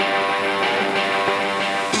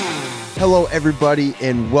Hello, everybody,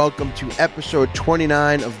 and welcome to episode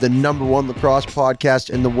 29 of the number one lacrosse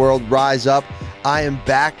podcast in the world, Rise Up. I am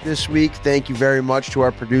back this week. Thank you very much to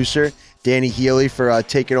our producer, Danny Healy, for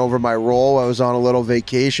taking over my role. I was on a little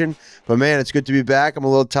vacation, but man, it's good to be back. I'm a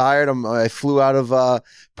little tired. I flew out of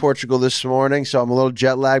Portugal this morning, so I'm a little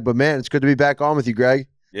jet lagged, but man, it's good to be back on with you, Greg.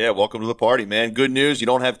 Yeah, welcome to the party, man. Good news, you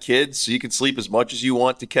don't have kids, so you can sleep as much as you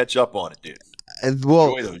want to catch up on it, dude. And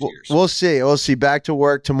Enjoy those years. We'll see. We'll see. Back to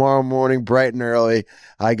work tomorrow morning, bright and early.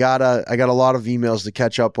 I got a lot of emails to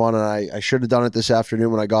catch up on, and I should have done it this afternoon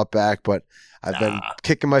when I got back, but I've been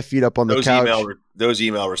kicking my feet up on the couch. Those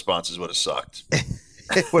email responses would have sucked.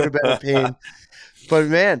 It would have been a pain. But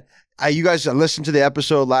man, you guys listened to the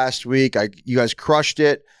episode last week. You guys crushed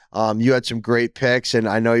it. You had some great picks, and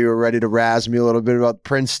I know you were ready to razz me a little bit about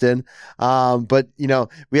Princeton. But you know,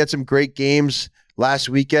 we had some great games last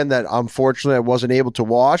weekend that unfortunately I wasn't able to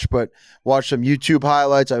watch, but watched some YouTube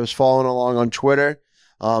highlights. I was following along on Twitter.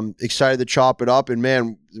 Excited to chop it up, and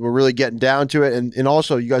man, we're really getting down to it. And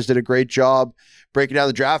also, you guys did a great job breaking down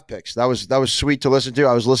the draft picks. That was sweet to listen to.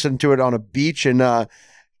 I was listening to it on a beach in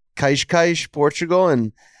Cascais, Portugal,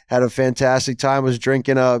 and had a fantastic time. Was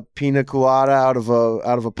drinking a pina colada out of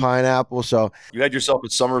a pineapple. So you had yourself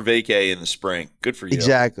a summer vacay in the spring. Good for you.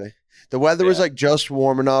 Exactly. The weather was like just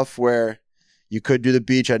warm enough where you could do the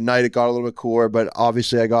beach at night. It got a little bit cooler, but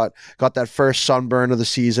obviously I got that first sunburn of the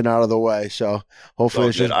season out of the way. So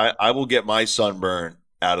hopefully I will get my sunburn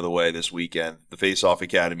out of the way this weekend. The Face Off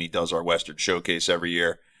Academy does our Western Showcase every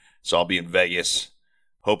year. So I'll be in Vegas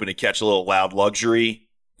hoping to catch a little Loud Luxury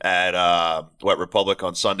at Wet Republic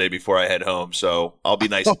on Sunday before I head home. So I'll be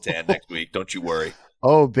nice and tan next week. Don't you worry.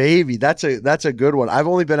 Oh, baby. That's a good one. I've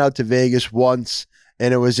only been out to Vegas once,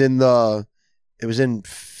 and it was in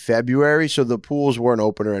February, so the pools weren't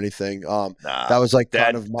open or anything. That was like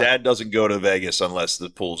Dad doesn't go to Vegas unless the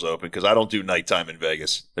pool's open because I don't do nighttime in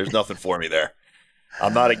Vegas. There's nothing for me there.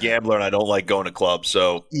 I'm not a gambler and I don't like going to clubs.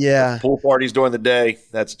 So yeah, pool parties during the day,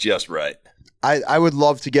 that's just right. I would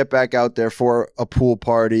love to get back out there for a pool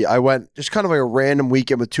party. I went just kind of like a random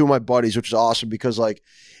weekend with two of my buddies, which is awesome because like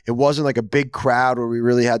it wasn't like a big crowd where we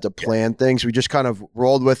really had to plan things. We just kind of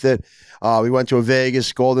rolled with it. We went to a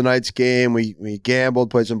Vegas Golden Knights game. We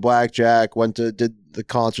gambled, played some blackjack, did the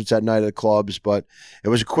concerts at night at the clubs, but it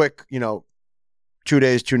was a quick, 2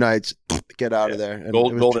 days, 2 nights, get out of there. And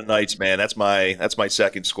Golden Knights, man. That's my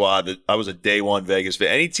second squad. I was a day one Vegas fan.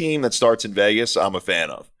 Any team that starts in Vegas, I'm a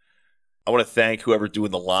fan of. I want to thank whoever's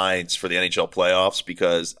doing the lines for the NHL playoffs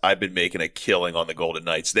because I've been making a killing on the Golden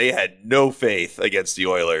Knights. They had no faith against the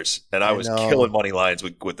Oilers, and I was killing money lines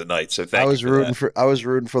with the Knights. So thank you for that. I was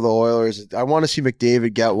rooting for the Oilers. I want to see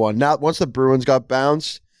McDavid get one. Now, once the Bruins got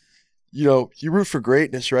bounced, you root for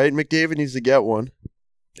greatness, right? McDavid needs to get one.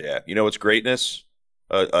 Yeah, what's greatness?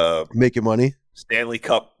 Making money. Stanley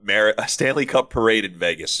Cup parade in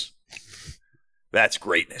Vegas. That's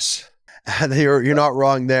greatness. You're not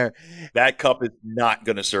wrong there. That cup is not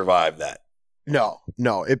going to survive that. No.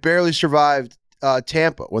 It barely survived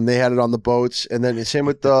Tampa when they had it on the boats. And then the same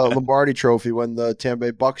with the Lombardi Trophy when the Tampa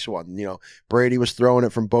Bay Bucks won. Brady was throwing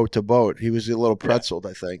it from boat to boat. He was a little pretzeled,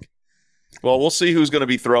 I think. Well, we'll see who's going to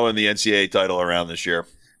be throwing the NCAA title around this year.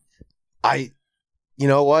 You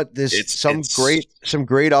know what? There's some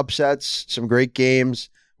great upsets, some great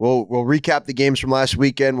games. We'll recap the games from last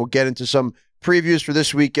weekend. We'll get into some previews for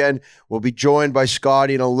this weekend. We'll be joined by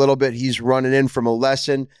Scotty in a little bit. He's running in from a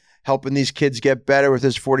lesson, helping these kids get better with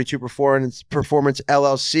his 42 Performance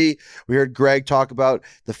LLC. We heard Greg talk about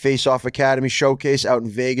the Face Off Academy Showcase out in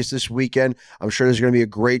Vegas this weekend. I'm sure there's going to be a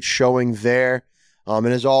great showing there. And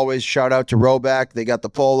as always, shout out to Roback. They got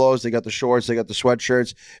the polos, they got the shorts, they got the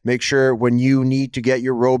sweatshirts. Make sure when you need to get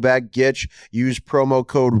your Roback Gitch, use promo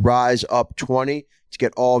code RISEUP20 to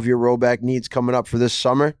get all of your Roback needs coming up for this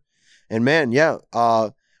summer. And man, we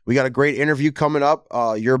got a great interview coming up.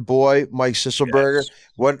 Your boy, Mike Sisselberger.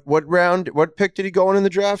 Yes. What pick did he go in the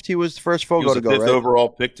draft? He was the first Fogo to go, right? Fifth overall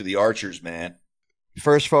pick to the Archers, man.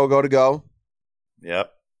 First Fogo to go.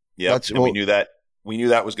 Yep. We knew that. We knew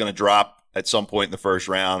that was going to drop at some point in the first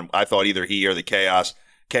round. I thought either he or the Chaos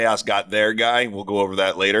got their guy. We'll go over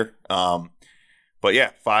that later. But yeah,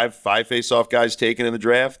 five face-off guys taken in the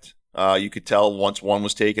draft. You could tell once one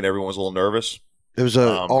was taken, everyone was a little nervous. It was an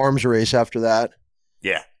arms race after that.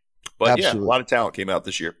 Yeah. But absolutely. Yeah, a lot of talent came out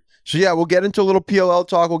this year. So yeah, we'll get into a little PLL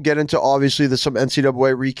talk. We'll get into obviously some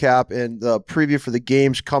NCAA recap and the preview for the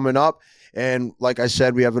games coming up. And like I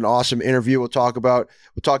said, we have an awesome interview. We'll talk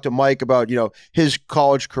to Mike about, his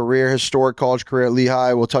college career, historic college career at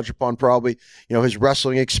Lehigh. We'll touch upon probably, his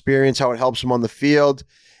wrestling experience, how it helps him on the field,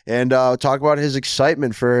 and talk about his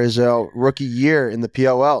excitement for his rookie year in the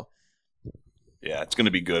PLL. Yeah, it's going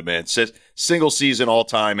to be good, man. It says single season all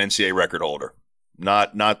time NCAA record holder.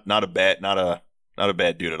 Not a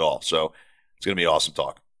bad dude at all. So it's going to be awesome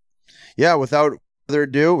talk. Yeah, without further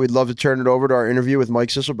ado, we'd love to turn it over to our interview with Mike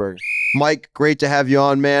Sisselberger. Mike, great to have you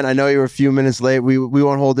on, man. I know you were a few minutes late. We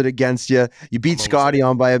won't hold it against you. You beat Scotty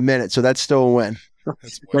on by a minute, so that's still a win.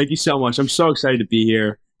 Thank you so much. I'm so excited to be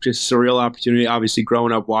here. Just a surreal opportunity, obviously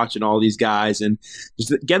growing up watching all these guys and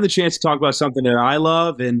just getting the chance to talk about something that I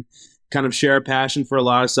love and kind of share a passion for a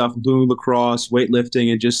lot of stuff, including lacrosse,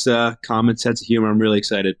 weightlifting, and just common sense of humor. I'm really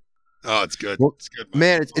excited. Oh, it's good. Well, it's good,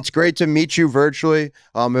 man. It's great to meet you virtually.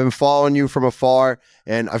 I've been following you from afar,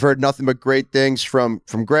 and I've heard nothing but great things from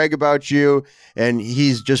Greg about you. And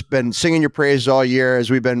he's just been singing your praises all year as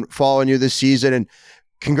we've been following you this season. And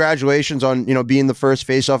congratulations on being the first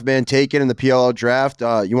faceoff man taken in the PLL draft.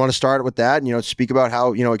 You want to start with that and speak about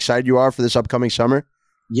how excited you are for this upcoming summer?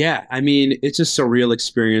 Yeah, I mean, it's a surreal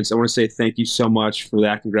experience. I want to say thank you so much for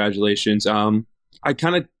that. Congratulations. I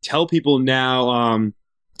kind of tell people now.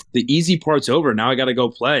 The easy part's over. Now I got to go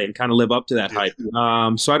play and kind of live up to that hype.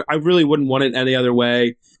 So I really wouldn't want it any other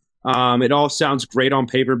way. It all sounds great on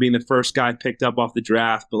paper being the first guy picked up off the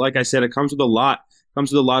draft. But like I said, it comes with a lot. It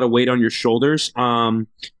comes with a lot of weight on your shoulders. But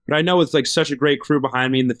I know it's like such a great crew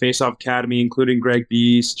behind me in the Faceoff Academy, including Greg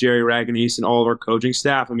Beast, Jerry Raganese, and all of our coaching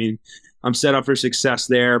staff. I mean, I'm set up for success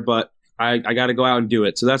there, but I got to go out and do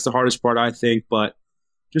it. So that's the hardest part, I think. But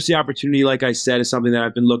just the opportunity, like I said, is something that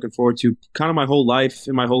I've been looking forward to kind of my whole life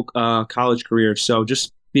and my whole college career. So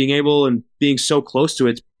just being able and being so close to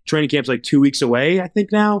it. Training camp's like 2 weeks away, I think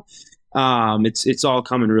now. It's all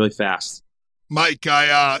coming really fast. Mike,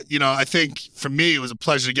 I think for me, it was a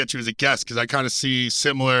pleasure to get you as a guest because I kind of see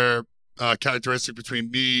similar characteristic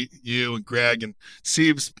between me, you, and Greg, and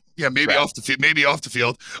Siebes. Yeah, maybe off the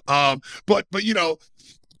field. But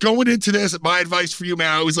going into this, my advice for you,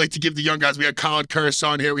 man, I always like to give the young guys. We had Colin Kirst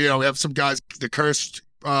on here. We have some guys, the Kirst,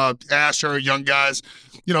 Asher, young guys.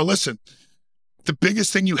 Listen, the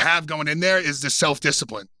biggest thing you have going in there is the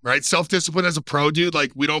self-discipline, right? Self-discipline as a pro, dude.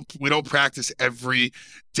 Like we don't practice every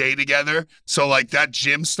day together. So like that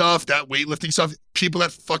gym stuff, that weightlifting stuff, people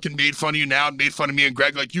that fucking made fun of you now and made fun of me and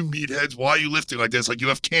Greg, like you meatheads, why are you lifting like this? Like you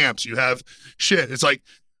have camps, you have shit. It's like,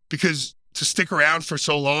 because to stick around for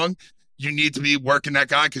so long, you need to be working that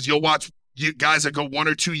guy because you'll watch guys that go 1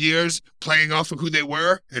 or 2 years playing off of who they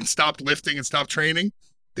were and stopped lifting and stopped training.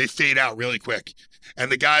 They fade out really quick.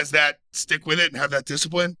 And the guys that stick with it and have that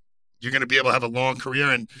discipline, you're going to be able to have a long career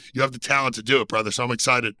and you have the talent to do it, brother. So I'm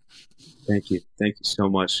excited. Thank you. Thank you so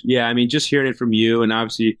much. Yeah, I mean, just hearing it from you and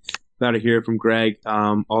obviously about to hear it from Greg,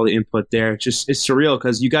 all the input there, it's surreal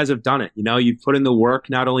because you guys have done it. You've put in the work,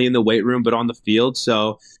 not only in the weight room, but on the field.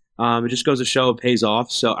 So it just goes to show it pays off.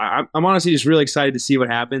 So I'm honestly just really excited to see what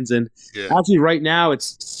happens. And actually right now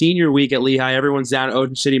it's senior week at Lehigh. Everyone's down at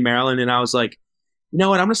Ocean City, Maryland. And I was like, you know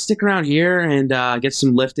what? I'm going to stick around here and get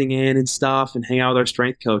some lifting in and stuff and hang out with our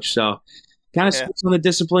strength coach. So kind of sticks on the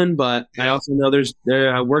discipline, but I also know there's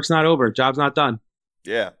work's not over. Job's not done.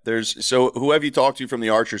 Yeah. So who have you talked to from the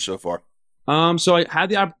Archers so far? So I had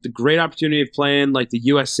the great opportunity of playing like the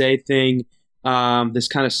USA thing this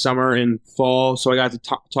kind of summer and fall. So I got to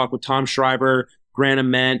talk with Tom Schreiber, Grant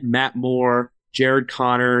Ament, Matt Moore, Jared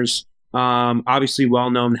Connors, obviously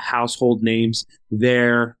well-known household names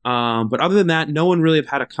there. But other than that, no one really have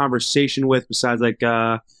had a conversation with besides like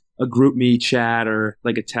a group me chat or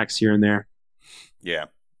like a text here and there. Yeah,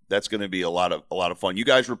 that's going to be a lot of fun. You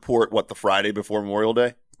guys report the Friday before Memorial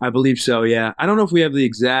Day? I believe so, yeah. I don't know if we have the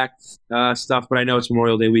exact stuff, but I know it's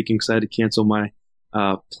Memorial Day weekend because I had to cancel my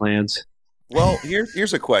plans. Well,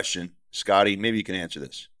 here's a question, Scotty. Maybe you can answer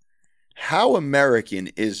this. How American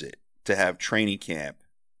is it to have training camp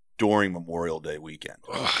during Memorial Day weekend?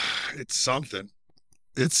 It's something.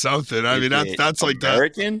 I mean, that's like that.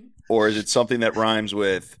 American, or is it something that rhymes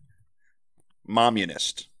with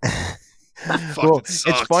communist? Well, it's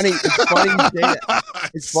funny. It's funny you say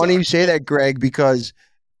that. It's funny you say that, Greg, because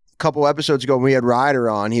a couple episodes ago when we had Ryder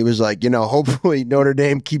on, he was like, hopefully Notre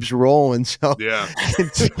Dame keeps rolling, so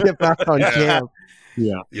skip out on camp.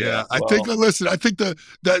 Yeah. I think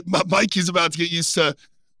that Mikey's about to get used to.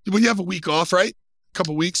 Well, you have a week off, right? A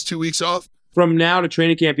couple weeks, 2 weeks off. From now to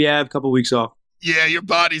training camp, I have a couple weeks off. Yeah, your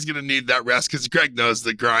body's going to need that rest because Greg knows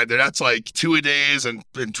the grind. That's like 2-a-days and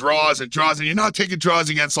draws, and you're not taking draws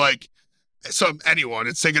against like anyone.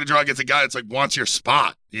 It's taking a draw against a guy that's like wants your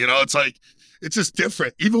spot. It's like it's just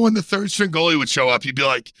different. Even when the third string goalie would show up, you'd be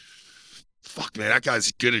like, "Fuck, man, that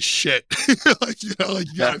guy's good as shit." You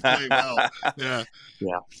gotta play well. Yeah.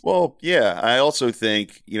 Well, yeah. I also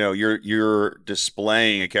think you're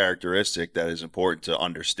displaying a characteristic that is important to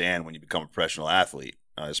understand when you become a professional athlete.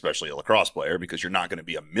 especially a lacrosse player, because you're not going to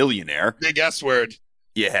be a millionaire. Big S word.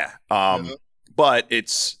 Yeah. But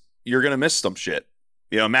you're going to miss some shit.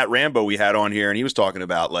 Matt Rambo we had on here, and he was talking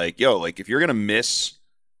about like, if you're going to miss,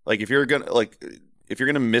 if you're going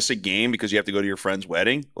to miss a game because you have to go to your friend's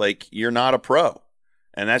wedding, like, you're not a pro.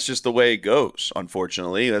 And that's just the way it goes,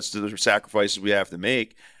 unfortunately. That's the sacrifices we have to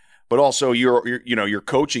make. But also you're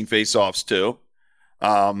coaching face-offs too.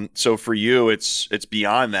 So for you, it's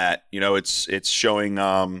beyond that. It's showing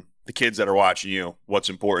the kids that are watching you what's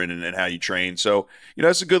important and how you train. So,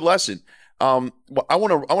 it's a good lesson. I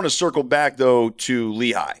want to circle back though to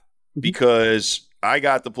Lehigh, because I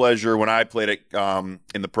got the pleasure when I played it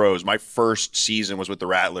in the pros. My first season was with the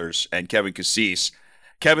Rattlers and Kevin Cassis.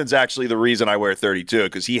 Kevin's actually the reason I wear 32,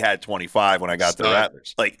 because he had 25 when I got to the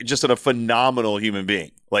Rattlers. Like, just a phenomenal human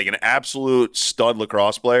being, like an absolute stud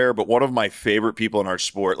lacrosse player, but one of my favorite people in our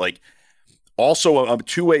sport. Like, also a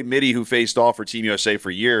two-way midi who faced off for Team USA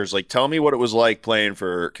for years. Like, tell me what it was like playing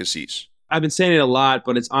for Cassis. I've been saying it a lot,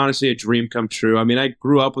 but it's honestly a dream come true. I mean, I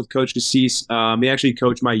grew up with Coach Cassis. He actually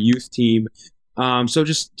coached my youth team. So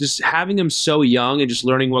just having him so young and just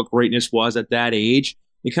learning what greatness was at that age,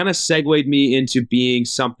 it kind of segued me into being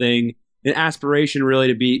something, an aspiration really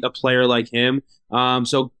to be a player like him.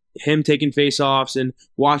 So him taking face-offs and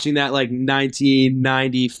watching that like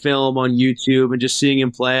 1990 film on YouTube and just seeing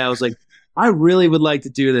him play, I was like, I really would like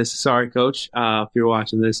to do this. Sorry, Coach, if you're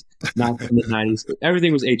watching this, not from the 90s.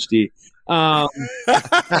 Everything was HD.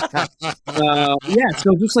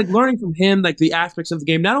 So just like learning from him, like the aspects of the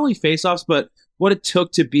game, not only face-offs, but what it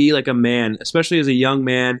took to be like a man, especially as a young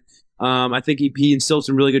man. I think he instilled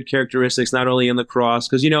some really good characteristics, not only in lacrosse,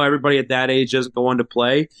 because, everybody at that age doesn't go on to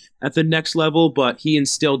play at the next level, but he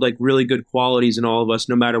instilled like really good qualities in all of us,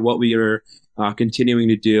 no matter what we are continuing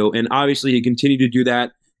to do. And obviously he continued to do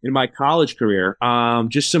that in my college career.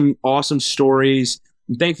 Just some awesome stories.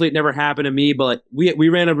 And thankfully it never happened to me, but we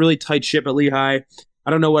ran a really tight ship at Lehigh. I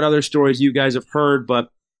don't know what other stories you guys have heard, but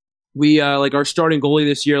we like our starting goalie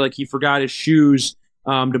this year, like he forgot his shoes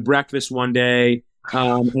to breakfast one day.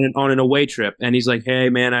 On an away trip, and he's like, hey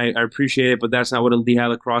man, I appreciate it, but that's not what a Lehigh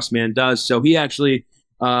lacrosse man does. So he actually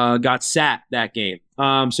got sat that game.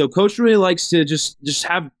 So Coach really likes to just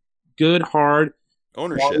have good, hard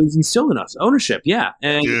ownership instilled in us. Ownership, yeah.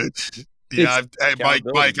 And dude, yeah,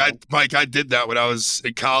 Mike, I did that when I was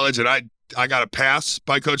in college, and I got a pass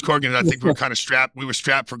by Coach Corgan, and I think we were kind of strapped. We were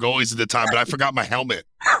strapped for goalies at the time, but I forgot my helmet.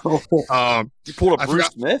 You pulled a Bruce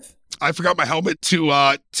Smith? I forgot my helmet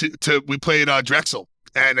to we played Drexel,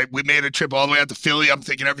 and we made a trip all the way out to Philly. I'm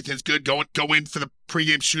thinking everything's good. Go in for the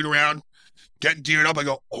pregame shoot around, getting geared up. I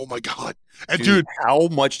go, oh my God. And dude, how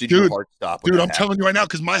much did your heart stop? Dude, I'm telling you right now,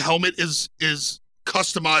 because my helmet is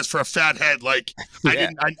customized for a fat head. Like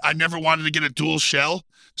I never wanted to get a dual shell.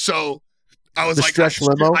 So I was like,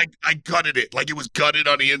 I gutted it. Like it was gutted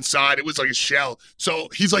on the inside. It was like a shell. So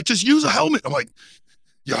he's like, just use a helmet. I'm like,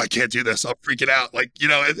 yo, I can't do this. I'm freaking out. Like,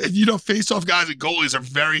 and face-off guys and goalies are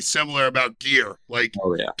very similar about gear. Like,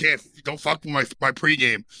 don't fuck with my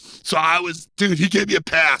pregame. So he gave me a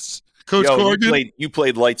pass. Coach Corgan. You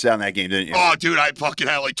played lights out in that game, didn't you? Oh, dude, I fucking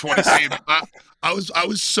had like 20 saves. I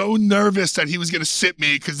was so nervous that he was going to sit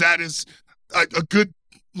me, because that is a good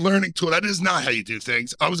learning tool. That is not how you do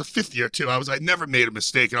things. I was a fifth year too. I never made a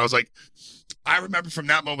mistake. And I was like, I remember from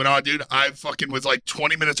that moment on, dude, I fucking was like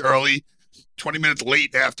 20 minutes early, 20 minutes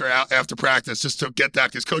late after practice just to get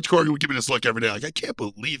that, because Coach Corgan would give me this look every day. Like, I can't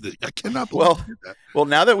believe that. I cannot believe that. Well,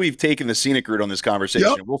 now that we've taken the scenic route on this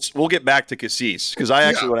conversation, we'll get back to Cassis, because I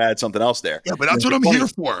actually want to add something else there. Yeah, but that's what I'm here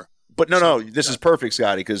for. But no, this is perfect,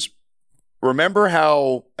 Scotty, because remember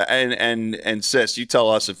how, and Sis, you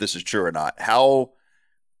tell us if this is true or not, how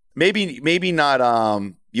maybe not,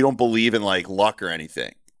 you don't believe in like luck or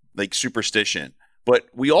anything, like superstition. But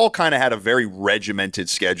we all kind of had a very regimented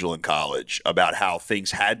schedule in college about how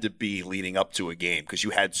things had to be leading up to a game, because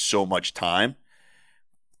you had so much time.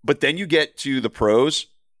 But then you get to the pros,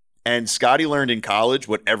 and Scotty learned in college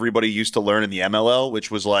what everybody used to learn in the MLL,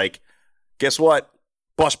 which was like, guess what?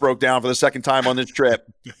 Bus broke down for the second time on this trip.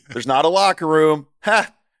 There's not a locker room.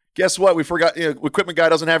 Guess what? We forgot, equipment guy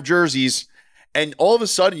doesn't have jerseys. And all of a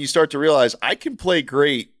sudden you start to realize I can play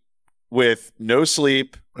great with no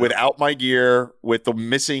sleep, without my gear, with a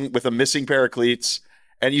missing pair of cleats,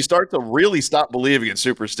 and you start to really stop believing in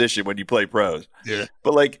superstition when you play pros. Yeah.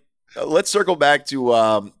 But like, let's circle back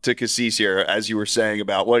to Cassis here, as you were saying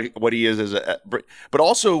about what he is as but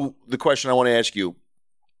also the question I want to ask you,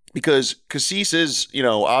 because Cassis is,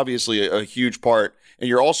 obviously a huge part, and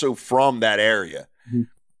you're also from that area. Mm-hmm.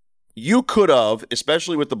 You could have,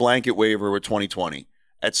 especially with the blanket waiver with 2020,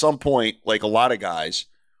 at some point, like a lot of guys,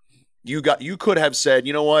 you could have said,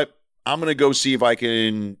 you know what, I'm going to go see if I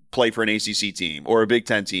can play for an ACC team or a Big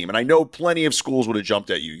Ten team. And I know plenty of schools would have jumped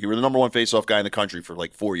at you. You were the number one faceoff guy in the country for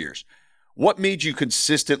like 4 years. What made you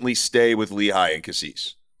consistently stay with Lehigh and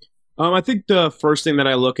Cassis? I think the first thing that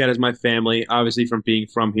I look at is my family, obviously from being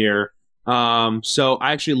from here. So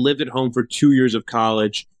I actually lived at home for 2 years of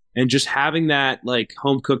college, and just having that like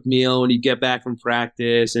home cooked meal when you get back from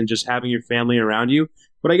practice and just having your family around you.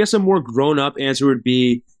 But I guess a more grown up answer would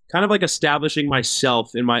be kind of like establishing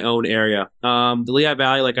myself in my own area. The Lehigh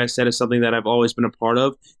Valley, like I said, is something that I've always been a part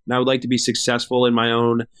of, and I would like to be successful in my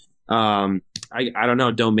own,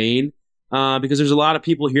 domain. Because there's a lot of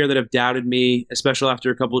people here that have doubted me, especially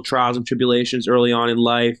after a couple of trials and tribulations early on in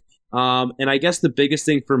life. And I guess the biggest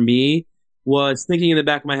thing for me was thinking in the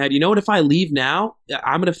back of my head, you know what, if I leave now,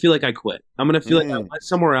 I'm going to feel like I quit. I'm going to feel like I went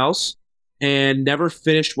somewhere else and never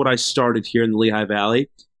finished what I started here in the Lehigh Valley.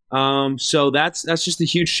 So that's just a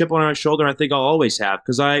huge chip on my shoulder I think I'll always have.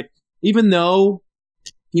 Because even though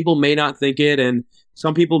people may not think it and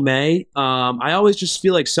some people may, I always just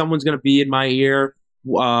feel like someone's going to be in my ear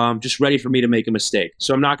just ready for me to make a mistake.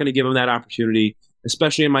 So I'm not going to give them that opportunity,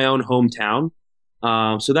 especially in my own hometown.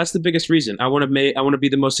 So that's the biggest reason. I want to be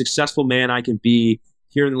the most successful man I can be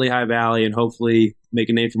here in the Lehigh Valley, and hopefully make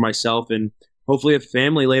a name for myself and hopefully a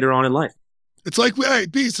family later on in life. It's like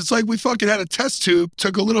it's like we fucking had a test tube,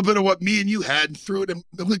 took a little bit of what me and you had and threw it in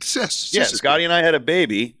like sis. Yeah, Scotty and I had a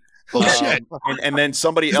baby. Holy shit. And then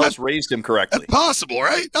somebody else raised him correctly. That's possible,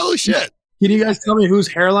 right? Holy shit. Yeah. Can you guys tell me whose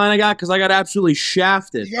hairline I got? Because I got absolutely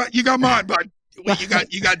shafted. You got mine, bud. You got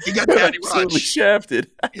Daddy Absolutely Rogers. shafted.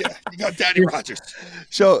 Yeah, you got Daddy Rogers.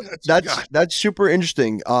 So that's super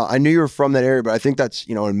interesting. I knew you were from that area, but I think that's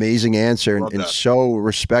an amazing answer and so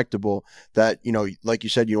respectable that like you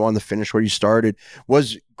said, you wanted to finish where you started.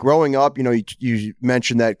 Was growing up, you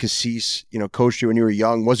mentioned that Cassis coached you when you were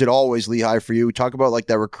young. Was it always Lehigh for you? Talk about like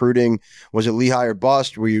that recruiting. Was it Lehigh or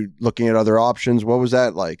bust? Were you looking at other options? What was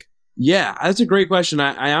that like? Yeah, that's a great question.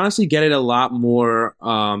 I honestly get it a lot more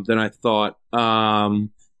than I thought.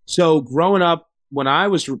 So growing up, when I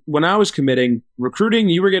was committing, recruiting,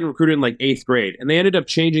 you were getting recruited in like 8th grade, and they ended up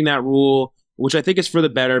changing that rule, which I think is for the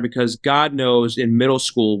better because God knows in middle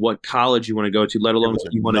school what college you want to go to, let alone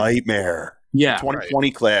what you want to. Nightmare. Yeah, the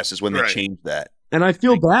 2020 class is when they changed that, and I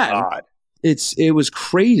feel bad. God. It was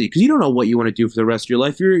crazy because you don't know what you want to do for the rest of your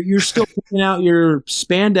life. You're still picking out your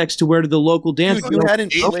spandex to wear to the local dance. You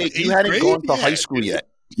hadn't gone to high school yet.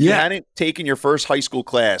 You hadn't taken your first high school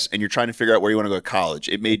class, and you're trying to figure out where you want to go to college.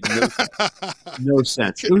 It made no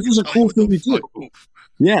sense. It was just a cool thing to do.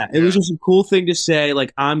 Yeah, it was just a cool thing to say.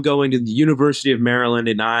 Like, I'm going to the University of Maryland,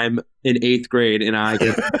 and I'm in 8th grade, and I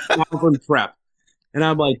get from prep, and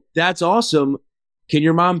I'm like, that's awesome. Can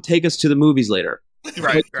your mom take us to the movies later?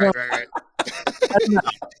 Right.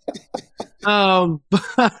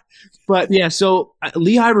 But yeah, so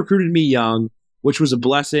Lehigh recruited me young, which was a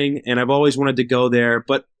blessing, and I've always wanted to go there.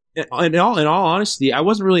 But in all honesty, I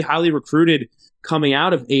wasn't really highly recruited coming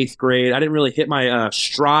out of 8th grade. I didn't really hit my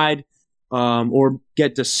stride or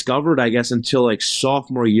get discovered, I guess, until like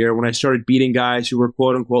sophomore year when I started beating guys who were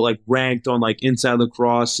quote unquote like ranked on like Inside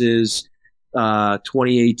Lacrosse's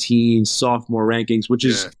 2018 sophomore rankings, which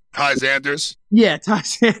is Ty Sanders. Yeah, Ty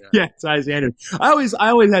Sanders. Yeah, Ty Sanders. I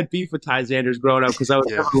always had beef with Ty Sanders growing up because I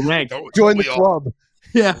was ranked. Join the club.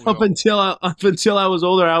 Yeah, up until I was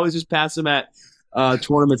older, I always just pass him at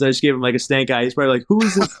tournaments. I just gave him like a stank eye. He's probably like, "Who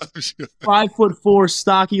is this 5'4",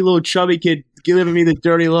 stocky little chubby kid giving me the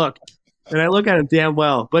dirty look?" And I look at him damn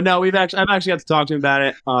well. But no, I've actually got to talk to him about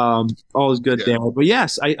it. All is good there. But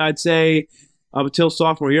yes, I'd say up until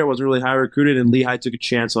sophomore year, I wasn't really high recruited, and Lehigh took a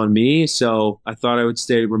chance on me. So I thought I would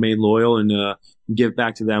remain loyal, and give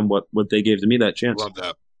back to them what they gave to me that chance. I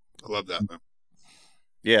love that, man.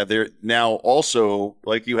 Yeah, they're now also,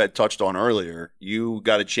 like you had touched on earlier, you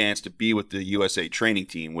got a chance to be with the USA training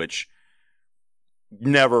team, which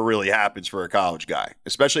never really happens for a college guy,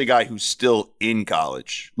 especially a guy who's still in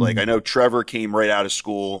college. Like, I know Trevor came right out of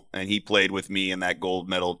school, and he played with me in that gold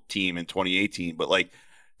medal team in 2018. But, like,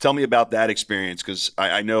 tell me about that experience, because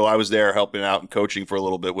I know I was there helping out and coaching for a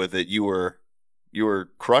little bit with it. You were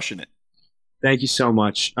crushing it. Thank you so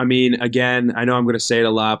much. I mean, again, I know I'm going to say it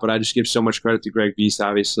a lot, but I just give so much credit to Greg Beast,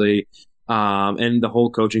 obviously, and the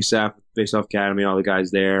whole coaching staff, Faceoff Academy, all the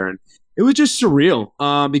guys there. And it was just surreal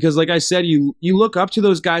because, like I said, you look up to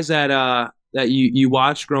those guys that you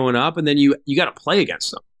watched growing up, and then you got to play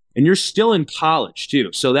against them. And you're still in college,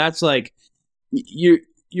 too. So that's like you're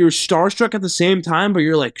starstruck at the same time, but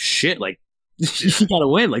you're like, shit, like, you got to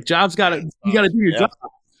win. Like, you got to do your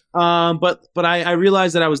job. But I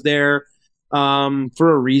realized that I was there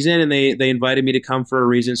for a reason, and they invited me to come for a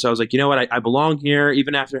reason. So I was like, you know what, I belong here,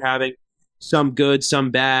 even after having some good,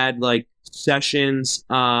 some bad, like sessions.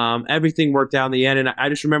 Everything worked out in the end, and I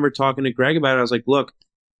just remember talking to Greg about it. I was like, look,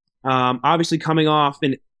 obviously coming off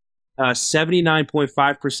an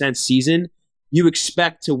 79.5% season, you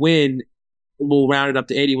expect to win. We'll round it up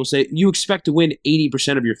to 80. We'll say you expect to win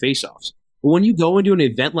 80% of your faceoffs. But when you go into an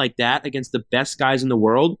event like that against the best guys in the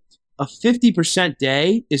world, a 50%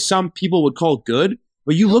 day is some people would call good.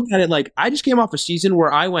 But you look at it like I just came off a season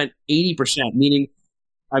where I went 80%, meaning,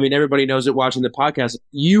 I mean, everybody knows it watching the podcast.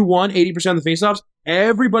 You won 80% of the faceoffs.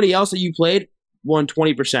 Everybody else that you played won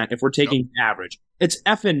 20% if we're taking average. It's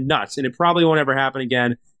effing nuts, and it probably won't ever happen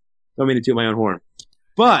again. Don't mean to toot my own horn.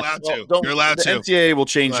 But you're allowed to. The NCAA will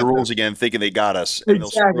change the rules again, thinking they got us, and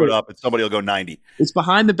they'll screw it up, and somebody will go 90. It's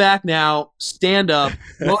behind the back now. Stand up.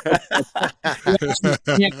 Me and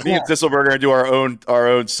Sisselberger do our own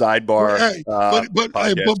sidebar. Hey,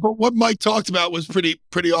 but what Mike talked about was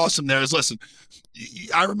pretty awesome. There is, listen,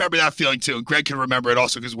 I remember that feeling too, and Greg can remember it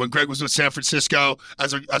also, because when Greg was with San Francisco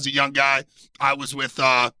as a young guy, I was with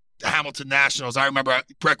Hamilton Nationals. I remember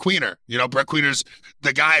Brett Queener. You know, Brett Queener's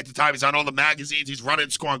the guy at the time. He's on all the magazines. He's running,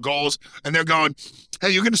 scoring goals, and they're going,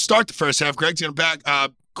 "Hey, you're going to start the first half. Greg's going to back.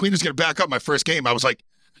 Queener's going to back up my first game." I was like,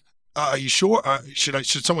 "Are you sure?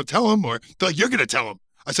 Should someone tell him?" Or they're like, "You're going to tell him."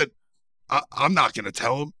 I said, "I'm not going to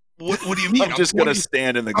tell him. What do you mean? I'm just going to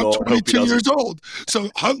stand in the goal." I'm 22 years old.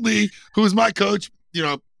 So Huntley, who was my coach, you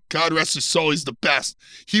know, God rest his soul, he's the best.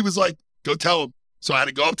 He was like, "Go tell him." So I had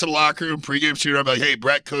to go up to the locker room, pregame shooter. I'm like, "Hey,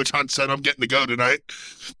 Brett, Coach Hunt said I'm getting to go tonight."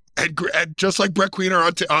 And just like Brett Queener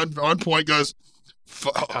on point goes,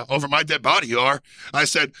 "Over my dead body, you are." I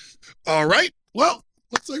said, "All right, well,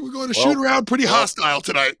 looks like we're going to shoot around pretty hostile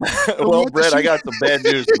tonight." Well, Brett, I got some bad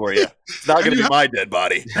news for you. It's not going to be my dead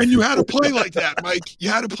body. And you had to play like that, Mike. You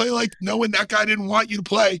had to play like knowing that guy didn't want you to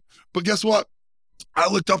play. But guess what?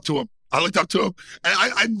 I looked up to him. And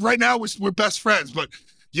I right now we're best friends. But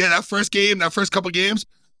yeah, that first couple games,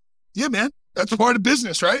 yeah, man, that's part of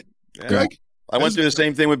business, right, yeah. Greg? I went through the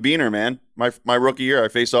same thing with Beener, man. My rookie year, I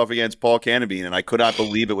faced off against Paul Cannabine, and I could not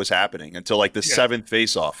believe it was happening until like the seventh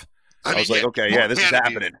face-off. I was like, okay, yeah, this is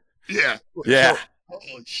happening. Yeah.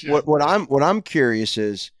 Holy shit. What I'm curious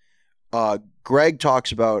is, Greg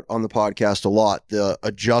talks about on the podcast a lot the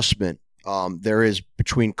adjustment there is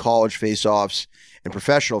between college face-offs and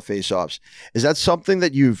professional face-offs. Is that something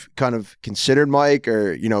that you've kind of considered, Mike,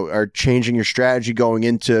 or are changing your strategy going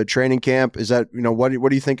into training camp? Is that what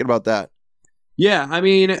are you thinking about that? Yeah, I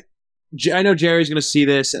mean, I know Jerry's going to see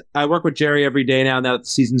this. I work with Jerry every day now that the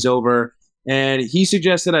season's over, and he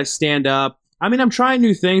suggested I stand up. I mean, I'm trying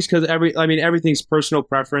new things because everything's personal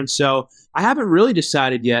preference. So I haven't really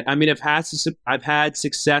decided yet. I mean, I've had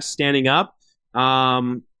success standing up,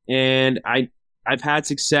 and I've had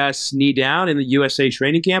success knee down in the USA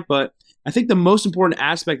training camp. But I think the most important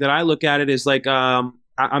aspect that I look at it is like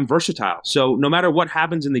I'm versatile. So no matter what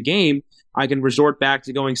happens in the game, I can resort back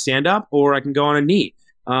to going stand up, or I can go on a knee.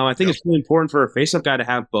 I think it's really important for a face-up guy to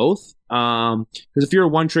have both. Because if you're a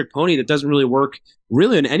one-trick pony, that doesn't really work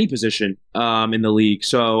really in any position in the league.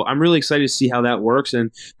 So I'm really excited to see how that works, and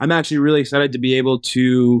I'm actually really excited to be able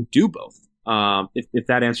to do both. If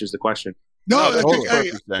that answers the question. No,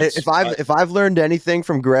 if I've learned anything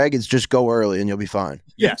from Greg, it's just go early and you'll be fine.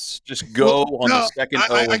 Yes, just go on the second.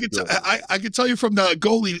 I can tell you from the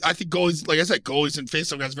goalie. I think goalies, like I said, goalies and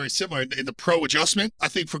faceoff guys very similar in the pro adjustment. I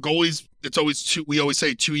think for goalies, it's always we always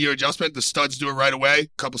say 2-year adjustment. The studs do it right away.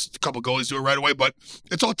 Couple goalies do it right away, but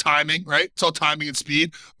it's all timing, right? It's all timing and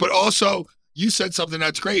speed. But also, you said something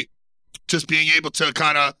that's great. Just being able to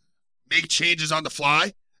kind of make changes on the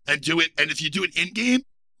fly and do it. And if you do it in game,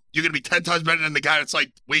 you're going to be 10 times better than the guy that's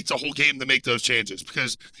like waits a whole game to make those changes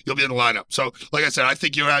because you'll be in the lineup. So, like I said, I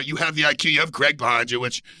think you have the IQ. You have Greg behind you,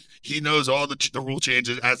 which he knows all the rule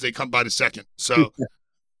changes as they come by the second. So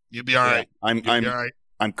you'll be all right.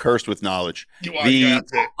 I'm cursed with knowledge. You are.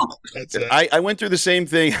 That's it. I went through the same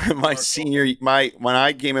thing when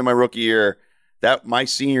I came in my rookie year. That my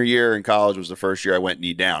senior year in college was the first year I went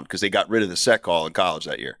knee down because they got rid of the set call in college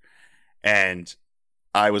that year, and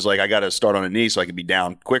I was like, I got to start on a knee so I can be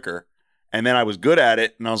down quicker. And then I was good at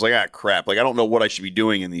it, and I was like, crap. Like, I don't know what I should be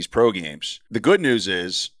doing in these pro games. The good news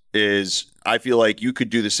is I feel like you could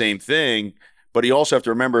do the same thing, but you also have to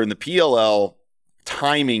remember in the PLL,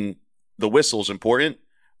 timing the whistle is important,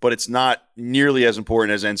 but it's not nearly as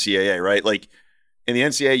important as NCAA, right? Like, in the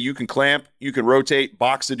NCAA, you can clamp, you can rotate,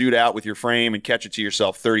 box the dude out with your frame, and catch it to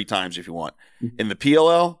yourself 30 times if you want. Mm-hmm. In the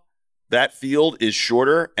PLL, that field is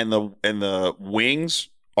shorter, and the wings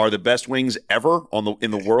are the best wings ever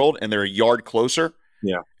in the world, and they're a yard closer.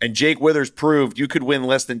 Yeah. And Jake Withers proved you could win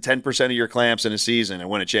less than 10% of your clamps in a season and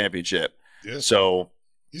win a championship. Yeah. So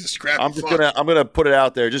he's a scrappy I'm gonna put it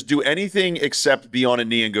out there. Just do anything except be on a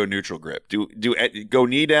knee and go neutral grip. Go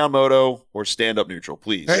knee down moto or stand up neutral,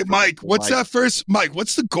 please. Hey Mike, what's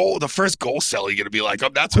the goal? The first goal celly gonna be like?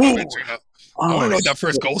 That's what I'm into. I want to know what that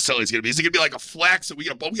first goal celly is gonna be. Is it gonna be like a flex? Are we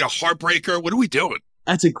gonna a heartbreaker? What are we doing?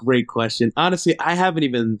 That's a great question. Honestly, I haven't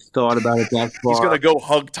even thought about it that far. He's going to go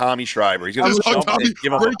hug Tommy Schreiber. He's going to hug Tommy,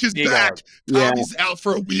 break his back. Tommy's out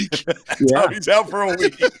for a week. Tommy's out for a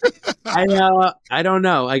week. I don't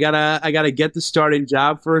know. I gotta get the starting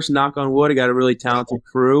job first. Knock on wood. I got a really talented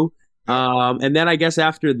crew, and then I guess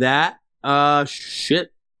after that, I'll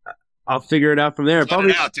figure it out from there. Let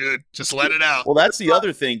it out, dude. Just let it out. Well, that's the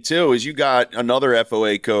other thing too. Is you got another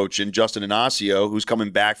FOA coach in Justin Inacio who's coming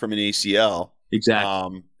back from an ACL.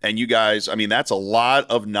 Exactly. And you guys, I mean, that's a lot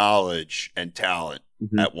of knowledge and talent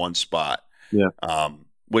at one spot. Yeah.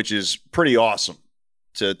 Which is pretty awesome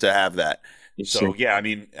to have that. So, yeah, I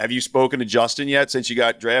mean, have you spoken to Justin yet since you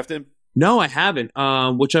got drafted? No, I haven't,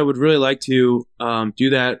 which I would really like to do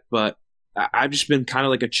that. But I've just been kind of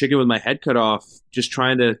like a chicken with my head cut off, just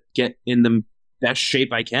trying to get in the best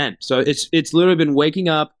shape I can. So it's literally been waking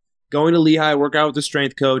up, going to Lehigh, work out with the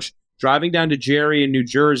strength coach, driving down to Jerry in New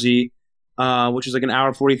Jersey, which is like an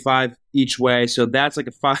hour 45 each way. So that's like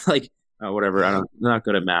whatever. I'm not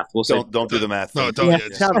good at math. Don't do the math. No, don't. Yeah,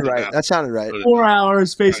 that sounded right. That sounded right. 4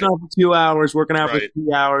 hours, facing off for 2 hours, working out for 3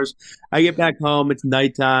 hours. I get back home. It's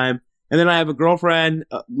nighttime. And then I have a girlfriend,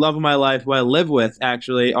 love of my life, who I live with,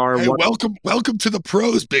 actually. Welcome to the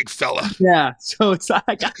pros, big fella. Yeah. So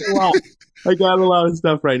I got a lot. I got a lot of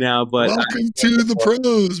stuff right now, but welcome to the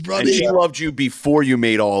pros, brother. And she loved you before you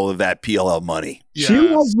made all of that PLL money. Yes. She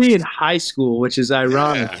loved me in high school, which is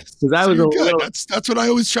ironic because I was good. That's what I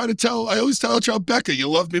always try to tell. I always tell Becca, you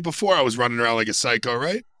loved me before I was running around like a psycho,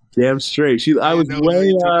 right? Damn straight. You were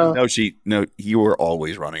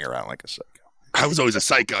always running around like a psycho. I was always a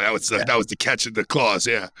psycho. That was the catch in the clause.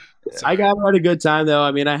 Yeah. I got a good time though.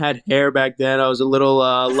 I mean, I had hair back then. I was a little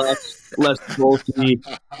less bulky.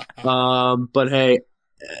 But hey,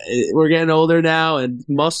 we're getting older now, and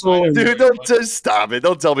muscle. Dude, don't just stop it.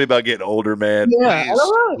 Don't tell me about getting older, man. Yeah,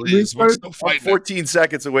 please. I'm 14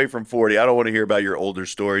 seconds away from 40. I don't want to hear about your older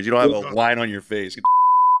stories. You don't have a line on your face.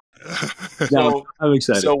 No, I'm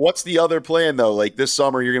excited. So what's the other plan though? Like this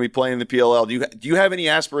summer, you're going to be playing the PLL. Do you have any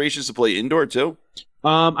aspirations to play indoor too?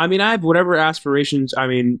 I mean, I have whatever aspirations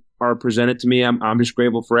are presented to me. I'm just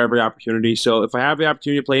grateful for every opportunity. So if I have the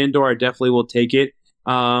opportunity to play indoor, I definitely will take it.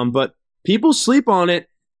 But people sleep on it.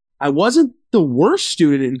 I wasn't the worst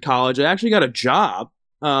student in college. I actually got a job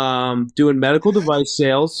doing medical device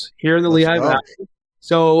sales here in the Lehigh Valley.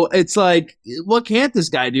 So it's like, what can't this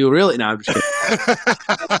guy do, really? No, I'm just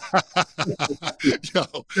kidding.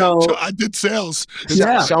 So I did sales.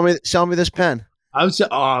 Yeah. Sell me this pen. I was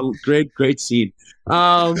great scene.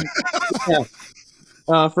 For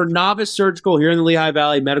novice surgical here in the Lehigh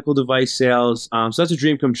Valley, medical device sales. So that's a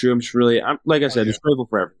dream come true. I'm just really, like I said, just grateful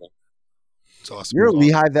for everything. It's awesome. You're a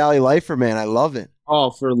Lehigh Valley lifer, man. I love it. Oh,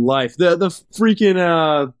 for life. The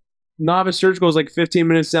freaking novice surgical is like 15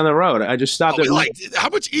 minutes down the road. I just stopped at how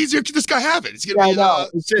much easier could this guy have it? It's gonna be.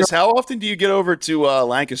 How often do you get over to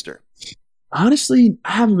Lancaster? Honestly,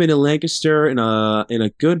 I haven't been to Lancaster in a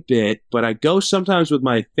good bit, but I go sometimes with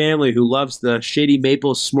my family who loves the Shady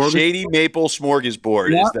Maple Smorgasbord. Shady Maple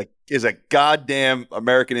Smorgasbord is a goddamn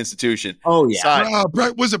American institution. Oh yeah.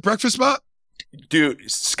 Was it breakfast spot? Dude,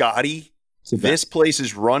 Scotty, this place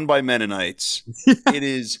is run by Mennonites. It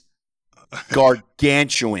is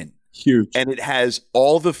gargantuan. Huge. And it has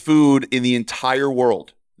all the food in the entire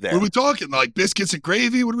world there. What are we talking? Like biscuits and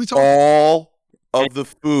gravy? What are we talking? All of the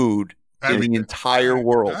food in the entire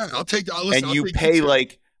world. Right, I'll take. And you pay I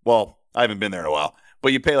haven't been there in a while,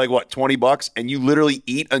 but you pay like what, $20, and you literally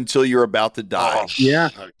eat until you're about to die. Yeah,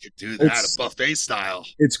 I could do that, a buffet style.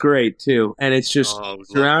 It's great too, and it's just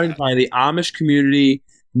surrounded by the Amish community.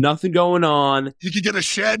 Nothing going on. You could get a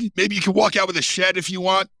shed. Maybe you can walk out with a shed if you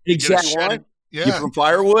want. Exactly. Yeah. Get some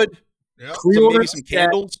firewood. Yeah. Maybe some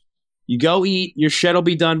candles. You go eat. Your shed will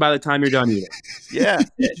be done by the time you're done eating. Yeah.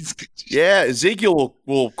 Yeah. Ezekiel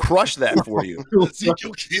will crush that for you.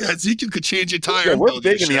 Ezekiel could change your tire. Yeah, we're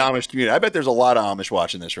big in the Amish community. I bet there's a lot of Amish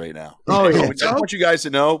watching this right now. Oh, yeah. I just want you guys to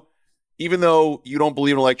know, even though you don't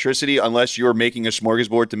believe in electricity, unless you're making a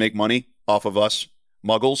smorgasbord to make money off of us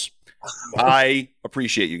muggles, I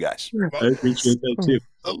appreciate you guys. I appreciate that too.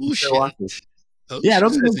 Oh, shit. Yeah,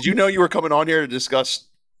 did you know you were coming on here to discuss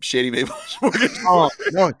Shady Maple? Oh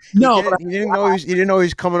no! He didn't know he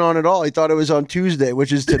was coming on at all. He thought it was on Tuesday,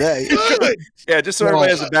 which is today. Yeah, just so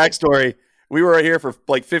everybody has a backstory. We were right here for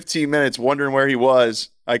like 15 minutes wondering where he was.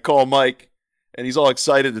 I call Mike, and he's all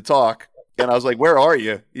excited to talk. And I was like, where are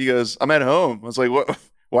you? He goes, I'm at home. I was like, what?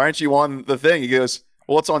 Why aren't you on the thing? He goes,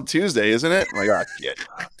 well, it's on Tuesday, isn't it? I'm like, oh, shit.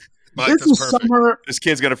 Mike, This that's is perfect. summer. This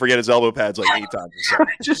kid's going to forget his elbow pads like 8 times.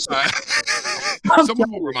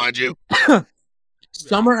 Someone will remind you.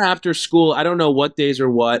 Summer after school. I don't know what days or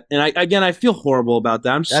what. And I feel horrible about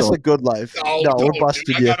that. I'm That's sorry. a good life. No, we're busted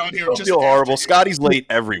dude, I you. got on here Don't just feel horrible. after you. Scotty's late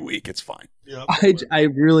every week. It's fine. Yeah, I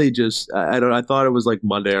really just I don't. I thought it was like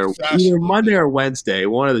Monday or either Monday or Wednesday,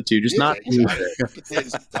 one of the two. Just not Tuesday.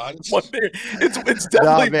 Monday. It's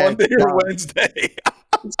definitely man, Monday or Wednesday.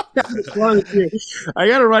 One of the two. I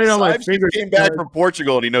got to write it on my Sibes finger. came back from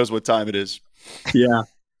Portugal and he knows what time it is. Yeah,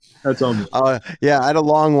 that's on me. Yeah, I had a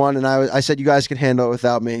long one, and I said you guys could handle it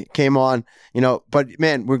without me. Came on, but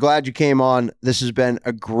man, we're glad you came on. This has been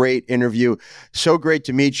a great interview. So great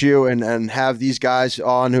to meet you and have these guys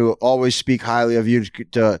on who always speak highly of you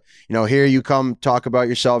to hear you come talk about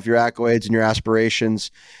yourself, your accolades, and your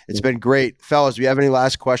aspirations. It's been great. Fellas, do you have any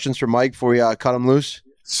last questions for Mike before we cut him loose?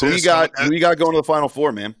 Who you got going to the Final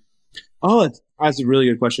Four, man? Oh, that's a really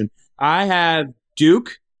good question. I have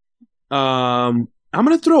Duke. I'm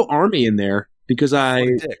gonna throw Army in there because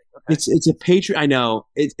it's a Patriot. I know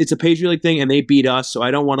it's a Patriot League thing, and they beat us, so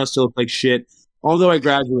I don't want us to look like shit. Although I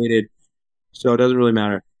graduated, so it doesn't really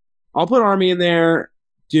matter. I'll put Army in there,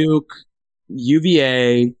 Duke,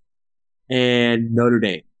 UVA, and Notre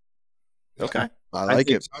Dame. Okay, I like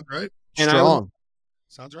it. Sounds right. And Strong.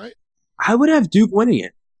 Sounds right. I would have Duke winning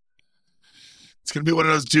it. It's gonna be one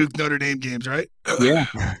of those Duke Notre Dame games, right? Yeah,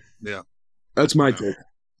 Yeah. that's my take.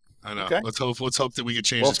 I know. Okay. Let's hope that we can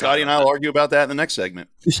change. well, this Scotty and I will argue about that in the next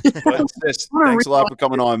segment. But Sis, thanks a lot for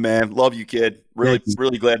coming on, man. Love you, kid. Really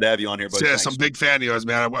glad to have you on here, buddy. Yes, I'm a big fan of yours,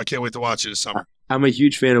 man. I can't wait to watch it this summer. I'm a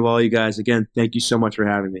huge fan of all you guys. Again, thank you so much for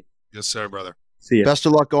having me. Yes, sir, brother. See ya. Best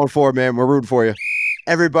of luck going forward, man. We're rooting for you.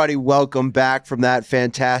 Everybody, welcome back from that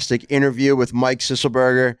fantastic interview with Mike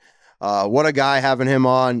Sisselberger. What a guy, having him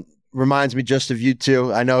on. Reminds me just of you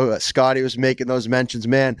two. I know Scotty was making those mentions.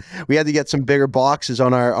 Man, we had to get some bigger boxes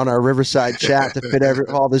on our Riverside chat to fit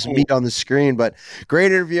all this meat on the screen. But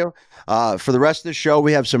great interview. For the rest of the show,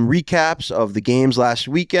 we have some recaps of the games last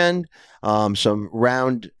weekend, some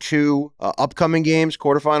round 2 upcoming games,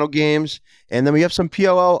 quarterfinal games, and then we have some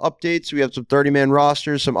PLL updates. We have some 30-man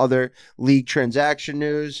rosters, some other league transaction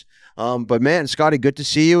news. But man, Scotty, good to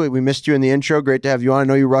see you. We missed you in the intro. Great to have you on. I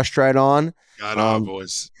know you rushed right on. Got on,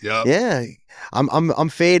 boys. Yep. Yeah, I'm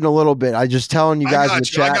fading a little bit. I just telling you guys in the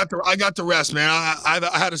chat. I got the rest, man. I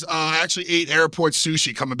had actually ate airport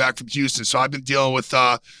sushi coming back from Houston, so I've been dealing with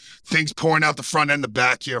things pouring out the front and the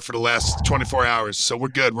back here for the last 24 hours. So we're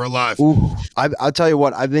good. We're alive. Ooh, I'll tell you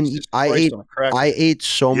what. I ate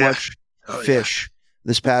so much fish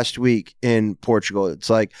this past week in Portugal.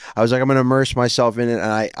 It's like I was like, I'm going to immerse myself in it, and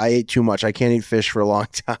I ate too much. I can't eat fish for a long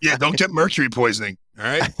time. Yeah, don't get mercury poisoning. All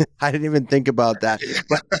right. I didn't even think about that.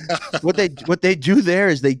 But what they do there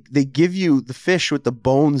is they give you the fish with the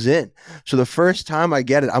bones in. So the first time I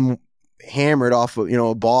get it, I'm hammered off of,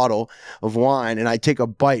 a bottle of wine, and I take a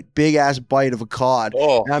big ass bite of a cod,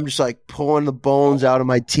 and I'm just like pulling the bones out of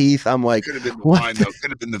my teeth. I'm like, could have been the wine though.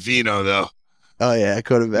 Could have been the vino though. Oh yeah, it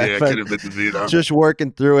could have been. Yeah, it could have been the vino. Just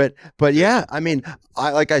working through it. But yeah, I mean,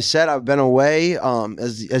 like I said, I've been away.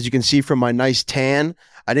 As you can see from my nice tan,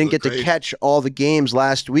 I didn't get to catch all the games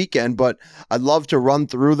last weekend, but I'd love to run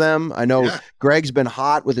through them. I know Greg's been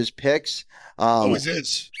hot with his picks. Always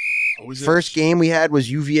is. First game we had was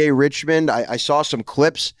UVA Richmond. I saw some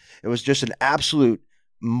clips. It was just an absolute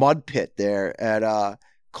mud pit there at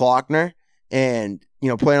Klockner, and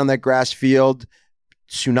playing on that grass field,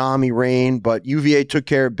 tsunami rain. But UVA took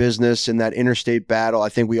care of business in that interstate battle. I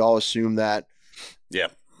think we all assume that. Yeah.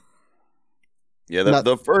 Yeah,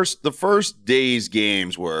 the first day's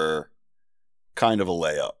games were kind of a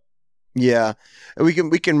layup. Yeah, we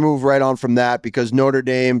can move right on from that because Notre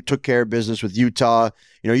Dame took care of business with Utah.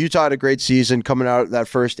 Utah had a great season coming out of that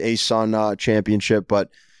first ASUN championship, but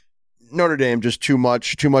Notre Dame just too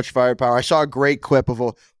much firepower. I saw a great clip of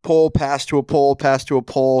a pole pass to a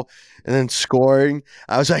pole, and then scoring.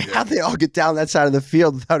 I was like, how'd they all get down that side of the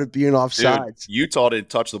field without it being offsides? Utah didn't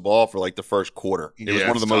touch the ball for like the first quarter. It was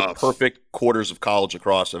one of the most perfect quarters of college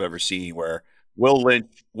lacrosse I've ever seen, where Will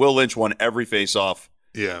Lynch won every face-off.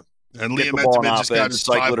 Yeah. And Get Liam the ball on Entenmann just got offense, his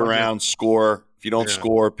cycle it 500. around, score. If you don't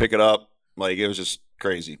score, pick it up. Like, it was just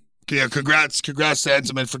crazy. Yeah, congrats to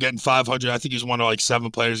Entenmann for getting 500. I think he's one of like 7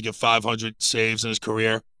 players to get 500 saves in his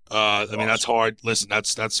career. I mean, that's hard. Listen,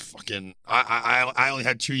 that's fucking. I only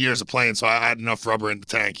had 2 years of playing, so I had enough rubber in the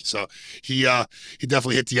tank. So he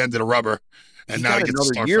definitely hit the end of the rubber, and now he gets another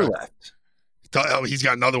to start year fresh. left. he's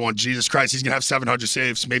got another one. Jesus Christ, he's gonna have 700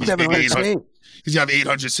 saves. Maybe 700 800. saves. He's gonna have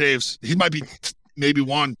 800 saves. He might be maybe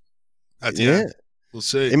one at the end. We'll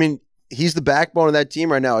see. I mean, he's the backbone of that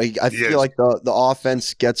team right now. I feel like the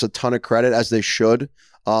offense gets a ton of credit, as they should,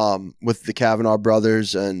 with the Kavanaugh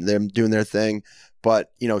brothers and them doing their thing.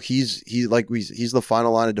 But he's the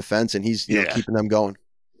final line of defense, and he's keeping them going.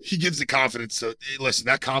 He gives the confidence. So listen,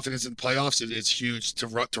 that confidence in the playoffs is huge.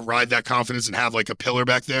 To ride that confidence and have like a pillar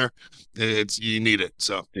back there, you need it.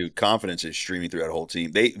 So, dude, confidence is streaming through that whole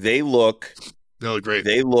team. They look great.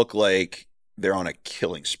 They look like they're on a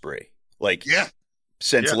killing spree. Like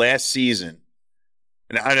since last season.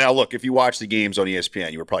 Now look, if you watch the games on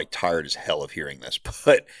ESPN, you were probably tired as hell of hearing this,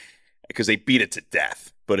 but because they beat it to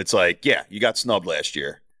death. But it's like, you got snubbed last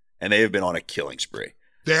year, and they have been on a killing spree.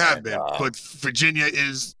 They have been, but Virginia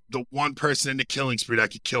is the one person in the killing spree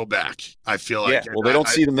that could kill back, I feel like. Yeah, well, they don't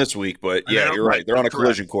see them this week, but you're right. They're on a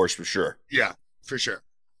collision course for sure. Yeah, for sure.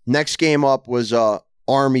 Next game up was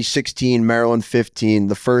Army 16, Maryland 15,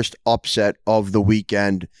 the first upset of the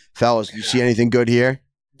weekend. Fellas, you see anything good here?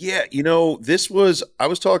 Yeah, I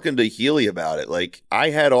was talking to Healy about it. Like,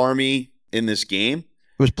 I had Army in this game.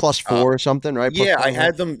 It was +4 or something, right? I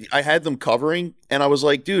had them covering, and I was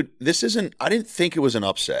like, dude, I didn't think it was an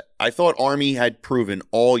upset. I thought Army had proven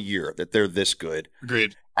all year that they're this good.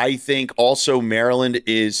 Agreed. I think also Maryland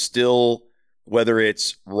is still, whether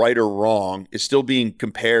it's right or wrong, is still being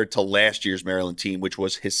compared to last year's Maryland team, which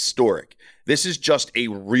was historic. This is just a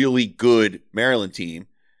really good Maryland team.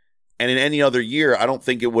 And in any other year, I don't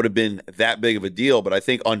think it would have been that big of a deal, but I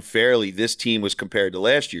think unfairly, this team was compared to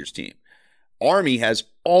last year's team. Army has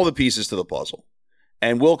all the pieces to the puzzle.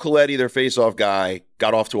 And Will Coletti, their faceoff guy,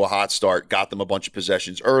 got off to a hot start, got them a bunch of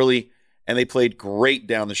possessions early, and they played great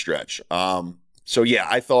down the stretch. So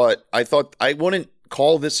I thought I wouldn't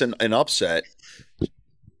call this an upset.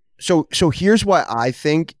 So here's why I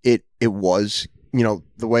think it was,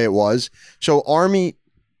 the way it was. So Army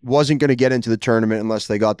wasn't going to get into the tournament unless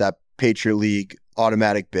they got that Patriot League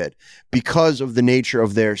automatic bid because of the nature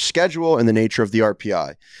of their schedule and the nature of the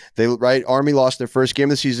RPI. Army lost their first game of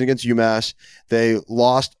the season against UMass. They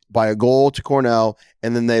lost by a goal to Cornell,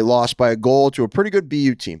 and then they lost by a goal to a pretty good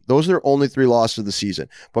BU team. Those are their only 3 losses of the season.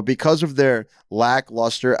 But because of their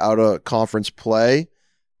lackluster out of conference play,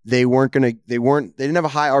 they didn't have a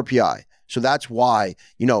high RPI. So that's why,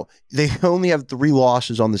 they only have 3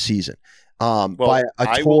 losses on the season. By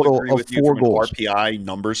a total of 4 goals. RPI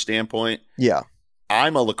number standpoint. Yeah. I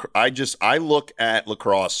look at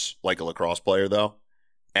lacrosse like a lacrosse player, though,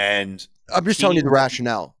 and I'm just telling you the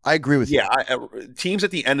rationale. I agree with you. Yeah, teams at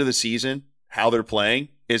the end of the season, how they're playing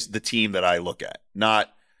is the team that I look at.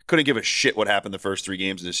 Couldn't give a shit what happened the first 3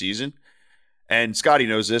 games of the season. And Scotty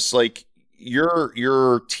knows this. Like,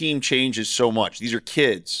 your team changes so much. These are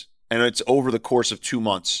kids, and it's over the course of 2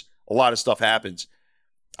 months. A lot of stuff happens.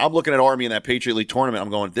 I'm looking at Army in that Patriot League tournament. I'm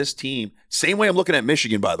going, this team, same way I'm looking at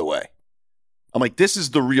Michigan, by the way. I'm like, this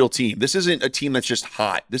is the real team. This isn't a team that's just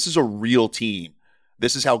hot. This is a real team.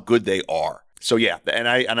 This is how good they are. So, and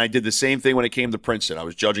I did the same thing when it came to Princeton. I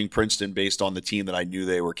was judging Princeton based on the team that I knew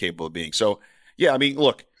they were capable of being. So, I mean,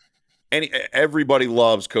 look, everybody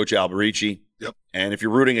loves Coach Alberici. Yep. And if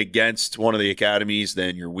you're rooting against one of the academies,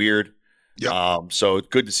 then you're weird. Yep. So it's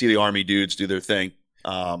good to see the Army dudes do their thing.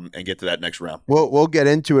 And get to that next round. We'll get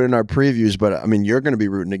into it in our previews, but I mean, you're going to be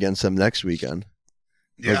rooting against them next weekend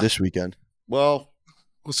or this weekend. Well,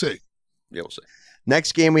 we'll see. Yeah, we'll see.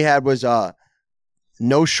 Next game we had was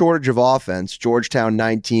no shortage of offense. Georgetown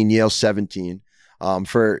 19, Yale 17.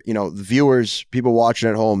 For the viewers, people watching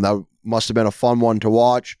at home, that must have been a fun one to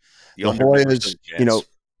watch. The Hoyas,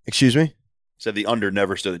 excuse me. Said the under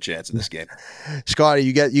never stood a chance in this game. Scotty,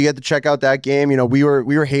 you get to check out that game. We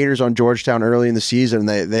were haters on Georgetown early in the season.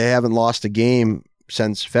 They haven't lost a game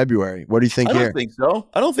since February. What do you think here? I don't think so.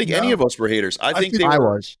 I don't think any of us were haters. I think I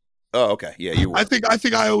was. Oh, okay. Yeah, you were. I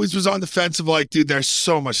think I always was on the fence of like, dude, there's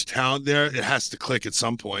so much talent there. It has to click at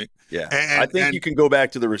some point. Yeah. I think you can go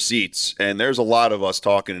back to the receipts, and there's a lot of us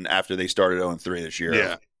talking after they started 0-3 this year.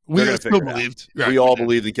 Yeah. We still believed. Right. We all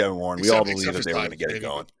believed in Kevin Warren. We all believed that they were going to get it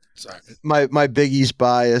going. Sorry. My Big East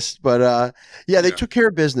bias, but they took care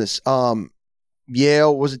of business.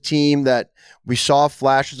 Yale was a team that we saw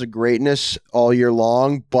flashes of greatness all year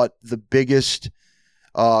long, but the biggest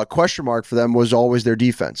question mark for them was always their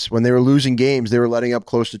defense. When they were losing games, they were letting up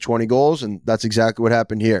close to 20 goals, and that's exactly what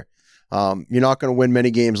happened here. You're not going to win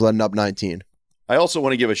many games letting up 19. I also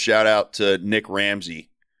want to give a shout out to Nick Ramsey,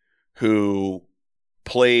 who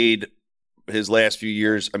played his last few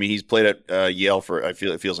years. I mean, he's played at Yale for, it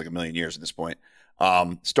feels like a million years at this point.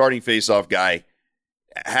 Starting faceoff guy.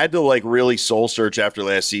 had to like really soul search after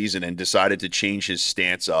last season and decided to change his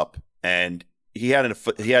stance up. And he had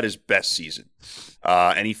his best season.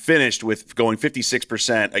 And he finished with going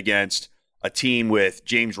 56% against a team with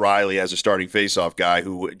James Riley as a starting faceoff guy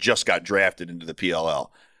who just got drafted into the PLL.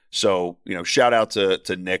 So, shout out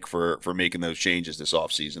to Nick for making those changes this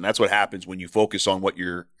offseason. That's what happens when you focus on what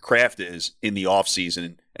your craft is in the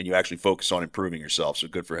offseason and you actually focus on improving yourself. So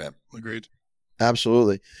good for him. Agreed.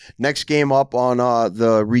 Absolutely. Next game up on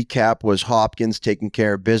the recap was Hopkins taking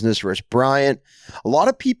care of business versus Bryant. A lot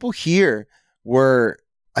of people here were,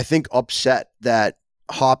 I think, upset that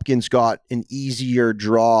Hopkins got an easier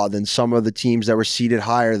draw than some of the teams that were seated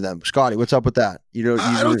higher than them. Scotty, what's up with that? I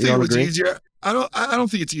don't think it was easier. I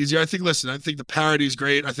don't think it's easier. I think the parity is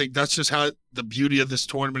great. I think that's just how the beauty of this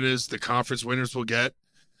tournament is. The conference winners will get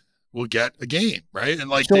a game, right?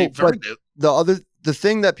 And the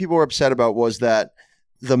thing that people were upset about was that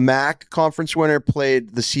the MAC conference winner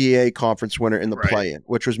played the CAA conference winner in the play-in,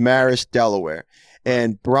 which was Marist, Delaware,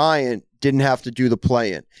 and Bryant didn't have to do the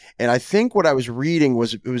play-in. And I think what I was reading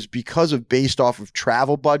was it was because of based off of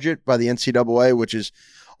travel budget by the NCAA, which is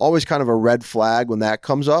always kind of a red flag when that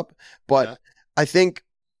comes up. But I think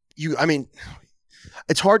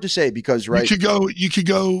it's hard to say because you could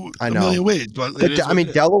go a million ways, but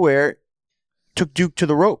Delaware took Duke to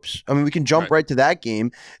the ropes. I mean, we can jump right to that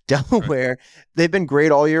game. Delaware, they've been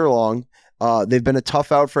great all year long. They've been a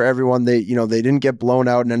tough out for everyone. They didn't get blown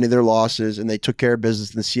out in any of their losses, and they took care of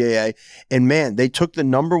business in the CAA. And man, they took the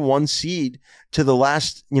number 1 seed to the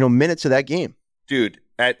last, minutes of that game. Dude,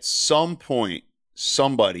 at some point,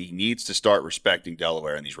 somebody needs to start respecting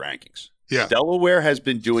Delaware in these rankings. Yeah. Delaware has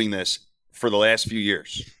been doing this for the last few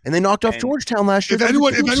years. And they knocked off Georgetown last year. If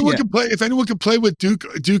anyone can play with Duke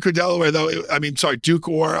or Delaware, though, Duke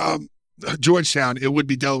or Georgetown, it would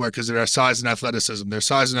be Delaware because of their size and athleticism. Their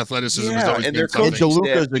size and athleticism is always. And their coach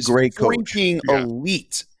DeLuca is a great coach. Freaking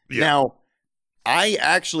elite. Yeah. Now, I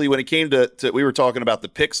actually, when it came to we were talking about the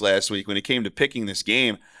picks last week, when it came to picking this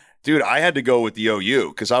game, dude, I had to go with the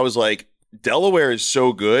OU because I was like, Delaware is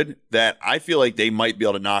so good that I feel like they might be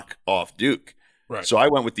able to knock off Duke. Right. So I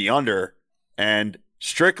went with the under, and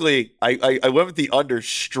strictly, I went with the under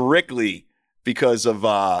strictly because of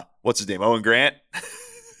what's his name, Owen Grant.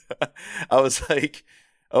 I was like,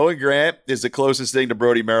 Owen Grant is the closest thing to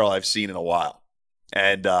Brody Merrill I've seen in a while,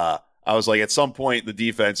 and I was like, at some point, the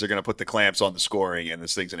defense are going to put the clamps on the scoring, and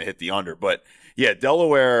this thing's going to hit the under. But yeah,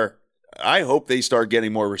 Delaware. I hope they start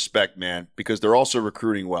getting more respect, man, because they're also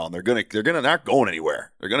recruiting well, and they're not going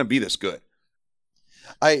anywhere. They're going to be this good.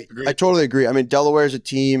 I totally agree. I mean, Delaware is a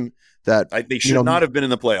team that they should not have been in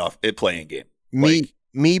the playing game.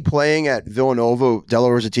 Me playing at Villanova,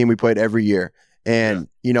 Delaware is a team we played every year, and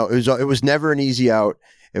it was never an easy out.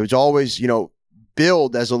 It was always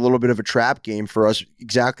billed as a little bit of a trap game for us,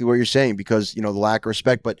 exactly what you're saying, because the lack of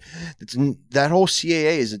respect. But that whole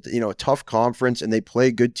CAA is a tough conference, and they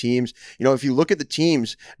play good teams. If you look at the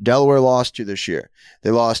teams Delaware lost to this year,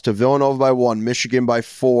 they lost to Villanova by 1, Michigan by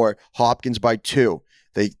 4, Hopkins by 2.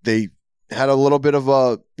 They had a little bit of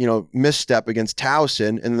a misstep against Towson,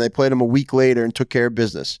 and then they played them a week later and took care of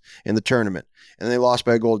business in the tournament, and they lost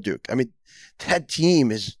by a goal to Duke. I mean, that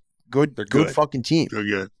team is good. They're good fucking team.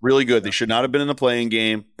 Good. Really good. They should not have been in the playing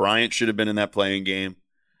game. Bryant should have been in that playing game.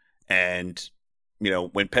 And,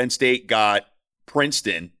 when Penn State got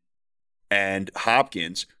Princeton and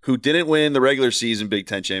Hopkins, who didn't win the regular season Big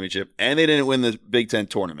Ten championship, and they didn't win the Big Ten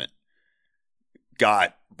tournament,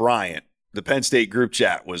 got Bryant, the Penn State group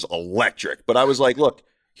chat was electric. But I was like, look,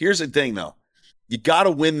 here's the thing, though. You got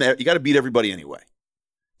to win there. You got to beat everybody anyway.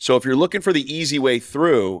 So if you're looking for the easy way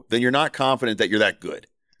through, then you're not confident that you're that good.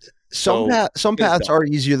 Some paths are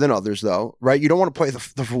easier than others, though, right? You don't want to play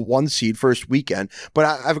the 1 seed first weekend. But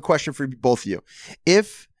I have a question for both of you.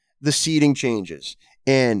 If the seeding changes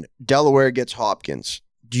and Delaware gets Hopkins,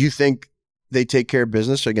 do you think they take care of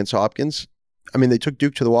business against Hopkins? I mean, they took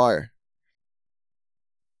Duke to the wire.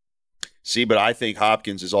 See, but I think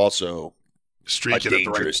Hopkins is also a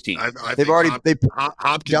dangerous team.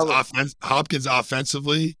 Hopkins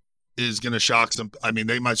offensively is going to shock some. I mean,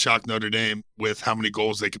 they might shock Notre Dame with how many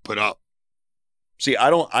goals they could put up. See,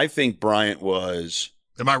 I think Bryant was.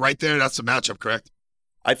 Am I right there? That's the matchup, correct?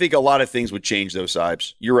 I think a lot of things would change those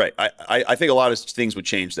Sibes. You're right. I think a lot of things would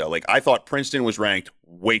change, though. Like, I thought Princeton was ranked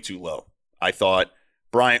way too low. I thought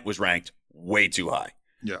Bryant was ranked way too high.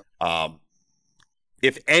 Yeah.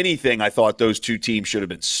 If anything, I thought those two teams should have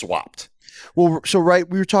been swapped. Well, so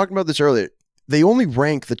we were talking about this earlier. They only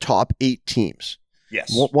rank the top 8 teams.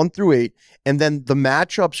 Yes. 1 through 8. And then the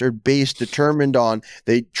matchups are determined on,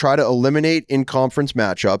 they try to eliminate in-conference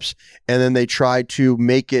matchups, and then they try to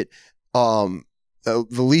make it the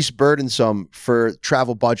least burdensome for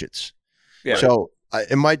travel budgets. Yeah. So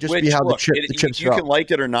it might just be how the chips you can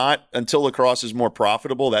like it or not until lacrosse is more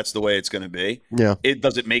profitable. That's the way it's going to be. Yeah.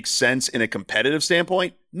 Does it make sense in a competitive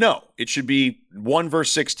standpoint? No. It should be 1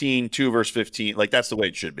 versus 16, 2 versus 15. Like that's the way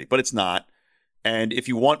it should be, but it's not. And if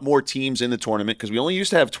you want more teams in the tournament, because we only used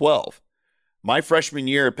to have 12. My freshman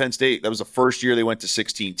year at Penn State, that was the first year they went to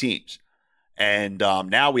 16 teams. And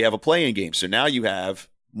now we have a play-in game. So now you have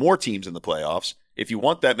more teams in the playoffs. If you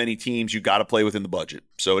want that many teams, you got to play within the budget.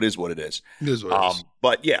 So it is what it is. It is what it is.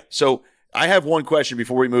 But yeah, so I have one question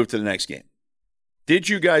before we move to the next game. Did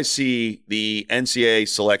you guys see the NCAA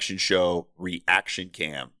selection show reaction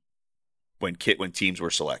cam when teams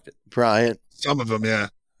were selected? Brian. Some of them, yeah.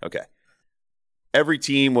 Okay. Every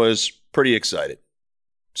team was pretty excited.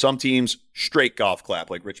 Some teams straight golf clap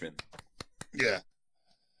like Richmond. Yeah.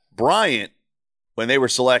 Bryant, when they were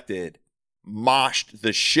selected, moshed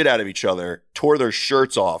the shit out of each other, tore their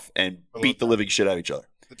shirts off, and beat the living shit out of each other.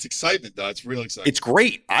 It's excitement, though. It's real exciting. It's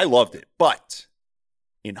great. I loved it. But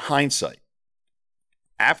in hindsight,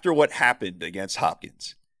 after what happened against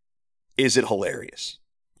Hopkins, is it hilarious?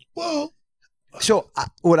 Well, so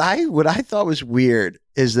what I thought was weird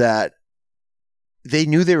is that they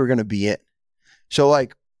knew they were going to be in. So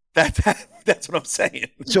like that's what I'm saying.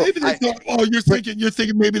 So maybe they thought, you're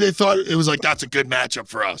thinking maybe they thought it was like that's a good matchup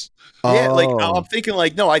for us. Yeah, like I'm thinking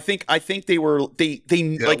like no, I think they were they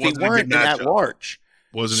weren't in that large.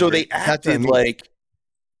 So they acted like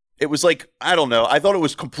it was like I don't know. I thought it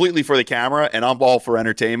was completely for the camera, and I'm all for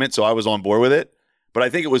entertainment, so I was on board with it. But I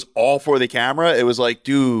think it was all for the camera. It was like,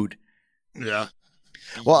 dude, yeah.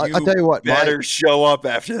 Well, I'll tell you what. Better show up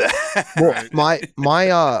after that. Well,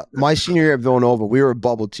 my senior year at Villanova, we were a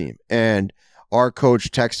bubble team, and our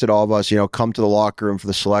coach texted all of us, come to the locker room for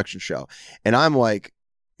the selection show. And I'm like,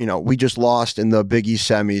 we just lost in the Big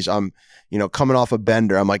East semis. I'm, coming off a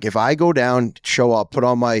bender. I'm like, if I go down, show up, put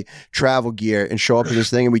on my travel gear, and show up to this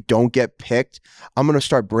thing, and we don't get picked, I'm gonna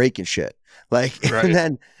start breaking shit. Like, right. And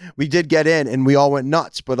then we did get in and we all went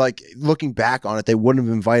nuts. But like looking back on it, they wouldn't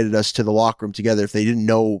have invited us to the locker room together if they didn't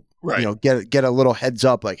know, right. Get a little heads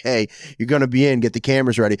up like, hey, you're going to be in, get the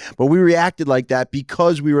cameras ready. But we reacted like that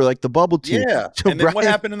because we were like the bubble team. Yeah. So and then what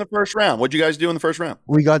happened in the first round? What'd you guys do in the first round?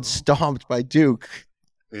 We got stomped by Duke.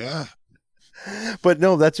 Yeah. But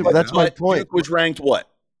no, that's my point. Duke was ranked what?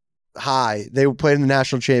 High. They were playing in the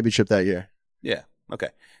national championship that year. Yeah. Okay.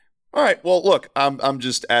 All right. Well, look, I'm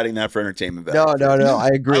just adding that for entertainment value. No. I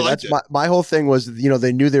agree. That's my whole thing was,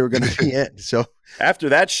 they knew they were going to be in. So after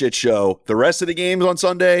that shit show, the rest of the games on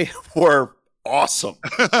Sunday were awesome.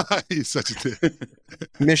 He's such a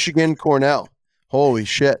Michigan, Cornell. Holy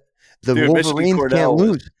shit. The Wolverines can't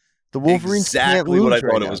lose. The Wolverines can't lose. Exactly what I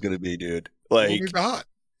thought it was going to be, dude.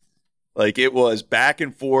 Like it was back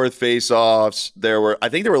and forth face-offs. I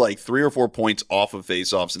think there were like 3 or 4 points off of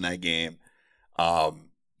face-offs in that game.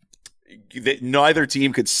 Neither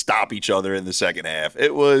team could stop each other in the second half.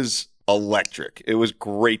 It was electric. It was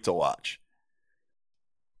great to watch.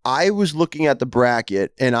 I was looking at the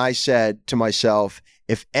bracket and I said to myself,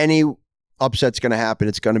 if any upset's going to happen,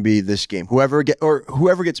 it's going to be this game. Whoever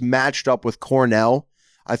gets matched up with Cornell,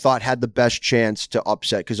 I thought had the best chance to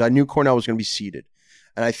upset because I knew Cornell was going to be seeded.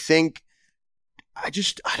 And I think I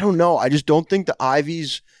don't know. I just don't think the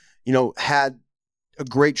Ivies, had a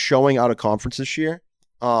great showing out of conference this year.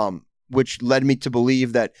 Which led me to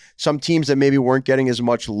believe that some teams that maybe weren't getting as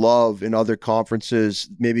much love in other conferences,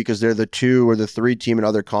 maybe because they're the 2 or the 3 team in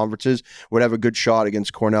other conferences, would have a good shot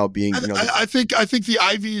against Cornell being, I think the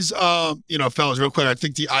Ivies, fellas, real quick, I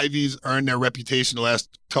think the Ivies earned their reputation the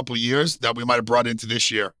last couple of years that we might have brought into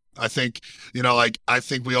this year. I think, I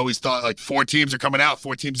think we always thought like 4 teams are coming out.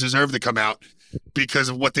 4 teams deserve to come out because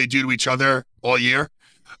of what they do to each other all year.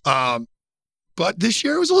 But this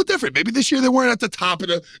year it was a little different. Maybe this year they weren't at the top of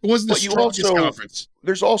it wasn't the strongest conference.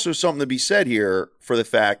 There's also something to be said here for the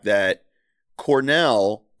fact that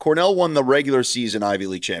Cornell won the regular season Ivy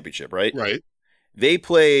League championship, right? Right. They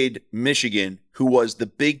played Michigan, who was the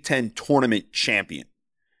Big Ten tournament champion,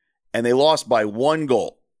 and they lost by 1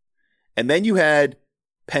 goal. And then you had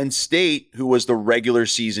Penn State, who was the regular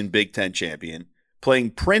season Big Ten champion,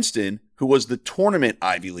 playing Princeton, who was the tournament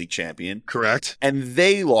Ivy League champion. Correct. And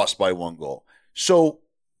they lost by 1 goal. So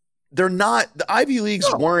they're not, the Ivy Leagues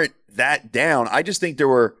weren't that down. I just think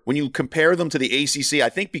when you compare them to the ACC, I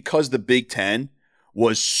think because the Big Ten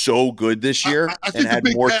was so good this year and had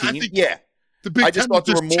more teams. I just thought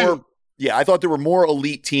there were more. Yeah, I thought there were more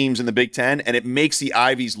elite teams in the Big Ten, and it makes the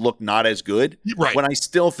Ivies look not as good. Right. When I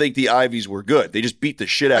still think the Ivies were good. They just beat the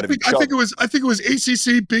shit out of each other. I think it was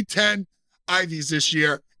ACC, Big Ten, Ivies this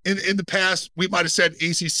year. in the past, we might have said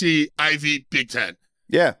ACC, Ivy, Big Ten.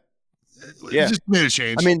 Yeah. It just made a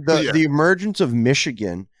change. I mean, the emergence of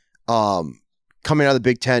Michigan coming out of the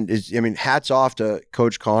Big Ten is, I mean, hats off to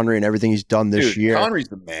Coach Connery and everything he's done this year. Connery's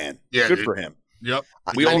the man. Yeah, good for him. Yep.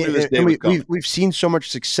 We all knew this day was coming. We've seen so much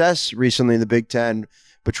success recently in the Big Ten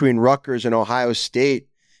between Rutgers and Ohio State.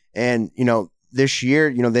 And, this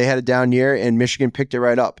year, they had a down year and Michigan picked it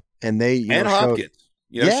right up. And they, and Hopkins.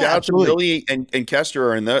 Shout out to Millie and Kester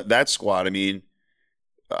are in that squad. I mean,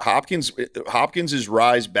 Hopkins'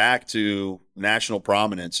 rise back to national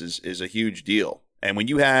prominence is a huge deal. And when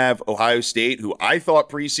you have Ohio State, who I thought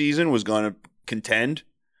preseason was going to contend,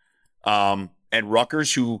 and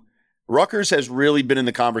Rutgers has really been in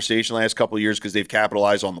the conversation the last couple of years because they've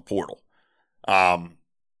capitalized on the portal.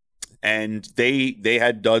 And they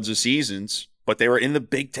had duds of seasons, but they were in the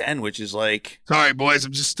Big Ten, which is like... Sorry, boys.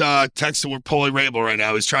 I'm just texting with Paulie Rabel right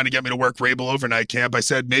now. He's trying to get me to work Rabel overnight camp. I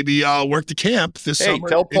said, maybe I'll work the camp this summer.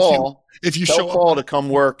 Tell Paul, if you tell show Paul up, to come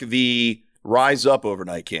work the Rise Up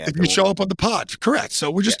overnight camp. If you show up on the pod. Correct.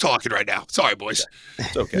 So we're just talking right now. Sorry, boys.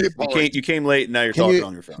 It's okay. You came late and now you're talking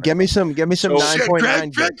on your phone. Get me some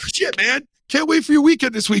 9.9. Greg, shit, man. Can't wait for your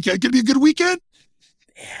weekend this weekend. Gonna be a good weekend?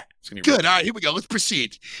 Yeah. It's gonna be good. All right, here we go. Let's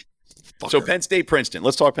proceed. So Penn State, Princeton.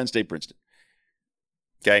 Let's talk Penn State, Princeton.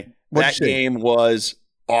 Okay. That game was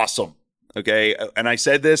awesome. Okay. And I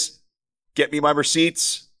said this, get me my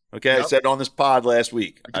receipts. Okay. Yep. I said it on this pod last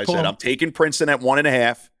week. I said, I'm taking Princeton at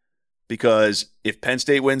 1.5 because if Penn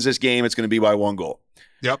State wins this game, it's going to be by 1 goal.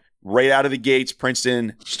 Yep. Right out of the gates,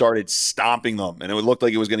 Princeton started stomping them, and it looked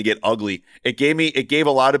like it was going to get ugly. It gave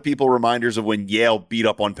a lot of people reminders of when Yale beat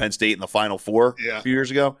up on Penn State in the Final Four a few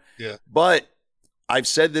years ago. Yeah. But I've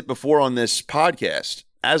said that before on this podcast.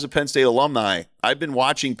 As a Penn State alumni, I've been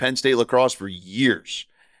watching Penn State lacrosse for years.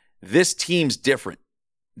 This team's different.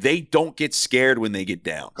 They don't get scared when they get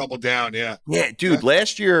down. Couple down, yeah. Yeah, dude,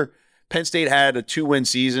 last year, Penn State had a 2-win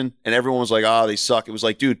season, and everyone was like, they suck. It was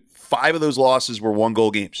like, dude, 5 of those losses were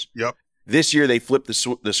 1-goal games. Yep. This year, they flipped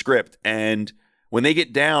the script, and when they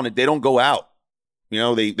get down, they don't go out.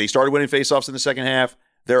 They started winning faceoffs in the second half.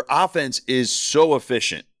 Their offense is so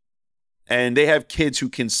efficient, and they have kids who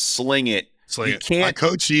can sling it. My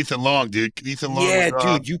coach Ethan Long, dude. Ethan Long.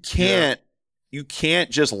 Yeah, dude. You can't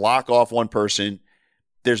just lock off one person.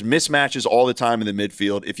 There's mismatches all the time in the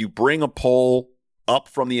midfield. If you bring a pole up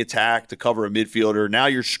from the attack to cover a midfielder, now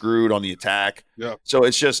you're screwed on the attack. Yeah. So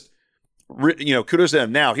it's just, kudos to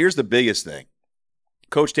them. Now, here's the biggest thing.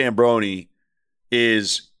 Coach Tambroni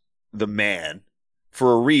is the man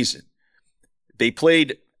for a reason. They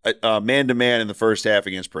played man-to-man in the first half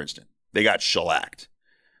against Princeton. They got shellacked.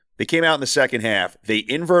 They came out in the second half. They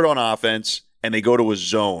invert on offense, and they go to a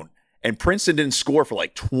zone. And Princeton didn't score for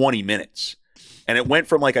like 20 minutes. And it went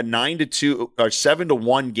from like a 9-2 or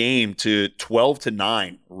 7-1 game to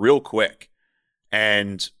 12-9 real quick.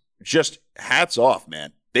 And just hats off,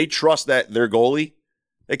 man. They trust that their goalie.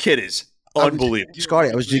 The kid is unbelievable.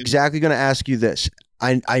 Scotty, I was exactly going to ask you this.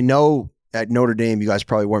 I know at Notre Dame, you guys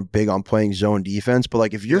probably weren't big on playing zone defense, but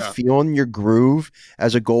like if you're feeling your groove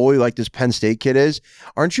as a goalie like this Penn State kid is,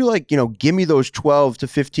 aren't you like, give me those 12 to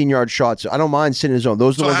 15-yard shots. I don't mind sitting in zone.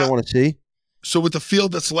 Those are the ones I want to see. So with the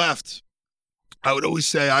field that's left, I would always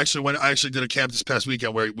say, I actually did a camp this past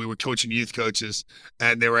weekend where we were coaching youth coaches,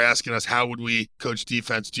 and they were asking us, how would we coach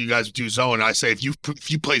defense? Do you guys do zone? And I say, if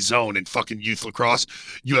you play zone in fucking youth lacrosse,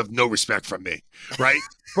 you have no respect from me, right?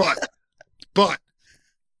 But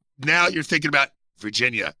now you're thinking about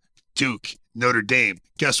Virginia, Duke, Notre Dame.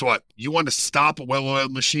 Guess what? You want to stop a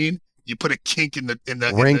well-oiled machine? You put a kink in the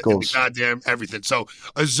wrinkles, in the goddamn everything. So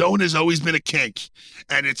a zone has always been a kink,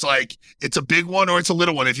 and it's like it's a big one or it's a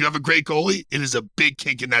little one. If you have a great goalie, it is a big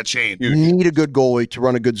kink in that chain. You need a good goalie to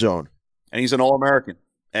run a good zone, and he's an All-American,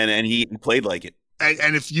 and he played like it.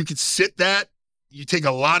 And if you could sit that, you take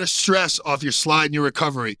a lot of stress off your slide and your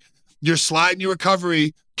recovery. Your slide and your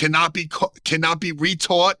recovery cannot be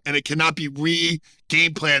retaught, and it cannot be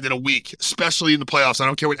game planned in a week, especially in the playoffs. I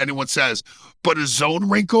don't care what anyone says, but a zone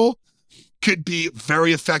wrinkle could be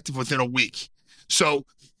very effective within a week. So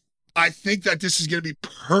I think that this is going to be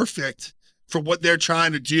perfect for what they're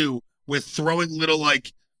trying to do with throwing little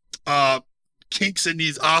kinks in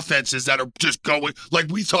these offenses that are just going, like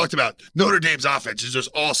we talked about. Notre Dame's offense is just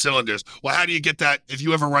all cylinders. Well, how do you get that if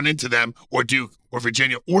you ever run into them or Duke or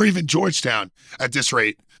Virginia or even Georgetown at this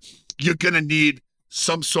rate? You're going to need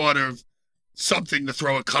some sort of something to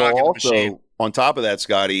throw a cog in the machine. On top of that,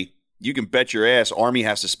 Scotty, you can bet your ass Army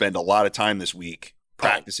has to spend a lot of time this week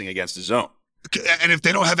practicing against the zone. And if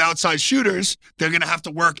they don't have outside shooters, they're going to have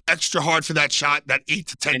to work extra hard for that shot, that 8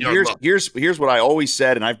 to 10 yard look. Here's what I always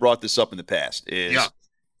said, and I've brought this up in the past, is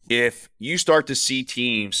if you start to see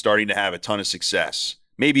teams starting to have a ton of success,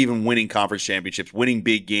 maybe even winning conference championships, winning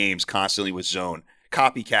big games constantly with zone,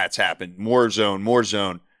 copycats happen, more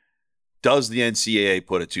zone. Does the NCAA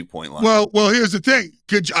put a 2-point line? Well, here's the thing.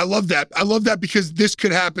 Good. I love that. I love that because this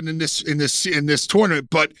could happen in this tournament.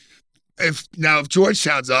 But if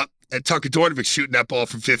Georgetown's up and Tucker Dornovic's shooting that ball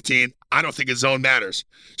from 15, I don't think his zone matters.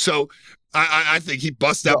 So I think he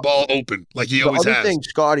busts that ball open like he always has. The other thing,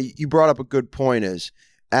 Scotty, you brought up a good point is,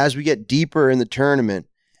 as we get deeper in the tournament,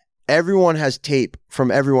 everyone has tape from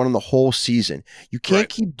everyone in the whole season. You can't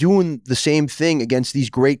keep doing the same thing against these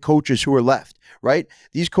great coaches who are left, right?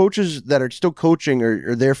 These coaches that are still coaching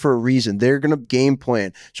are there for a reason. They're going to game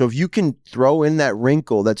plan. So if you can throw in that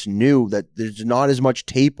wrinkle that's new, that there's not as much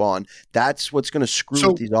tape on, that's what's going to screw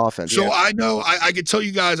with these offenses. So I know, I can tell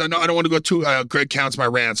you guys, I know I don't want to go too, Greg counts my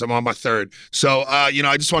rants. I'm on my third. So, I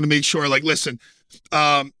just want to make sure, like, listen,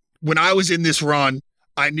 when I was in this run,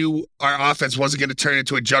 I knew our offense wasn't going to turn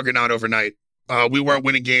into a juggernaut overnight. We weren't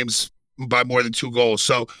winning games by more than 2 goals.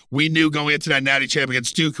 So we knew going into that natty champ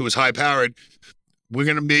against Duke, who was high-powered, we're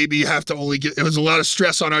going to maybe have to only get – it was a lot of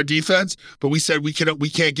stress on our defense, but we said we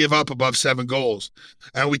can't give up above 7 goals.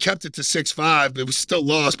 And we kept it to 6-5, but we still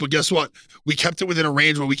lost. But guess what? We kept it within a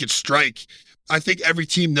range where we could strike. I think every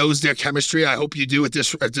team knows their chemistry. I hope you do at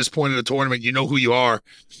this point in the tournament. You know who you are.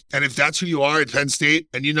 And if that's who you are at Penn State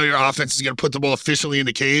and you know your offense is going to put the ball efficiently in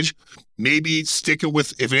the cage, maybe sticking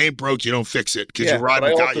with, if it ain't broke, you don't fix it because you're riding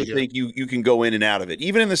I the also think you can go in and out of it.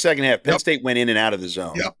 Even in the second half, Penn State went in and out of the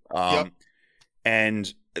zone.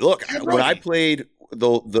 And look, when I played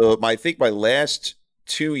I think my last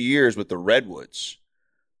 2 years with the Redwoods,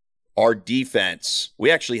 our defense, we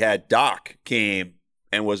actually had Doc came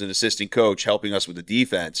and was an assistant coach helping us with the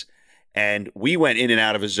defense. And we went in and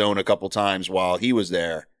out of his zone a couple times while he was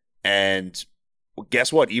there. And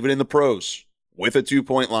guess what? Even in the pros, with a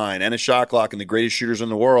 2-point line and a shot clock and the greatest shooters in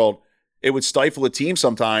the world, it would stifle a team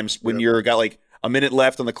sometimes when you're got like a minute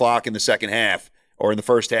left on the clock in the second half or in the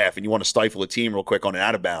first half, and you want to stifle a team real quick on an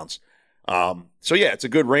out of bounds. So yeah, it's a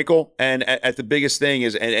good wrinkle. And at the biggest thing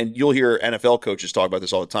is, and you'll hear NFL coaches talk about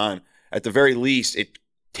this all the time, at the very least, it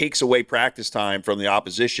takes away practice time from the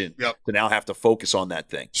opposition to now have to focus on that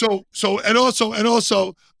thing. So, and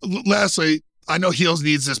also, lastly, I know Heels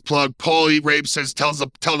needs this plug. Paulie Rabe says, tell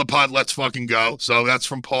the pod, let's fucking go. So that's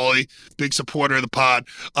from Paulie, big supporter of the pod.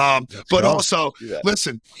 But also,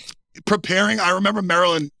 listen, preparing, I remember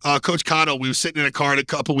Maryland, Coach Cotto, we were sitting in a car a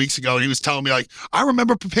couple weeks ago, and he was telling me, like, I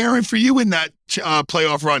remember preparing for you in that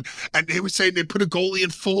playoff run. And they were saying they put a goalie in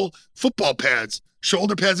full football pads,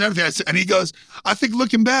 shoulder pads and everything. And he goes, I think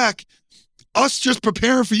looking back, us just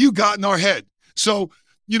preparing for you got in our head. So,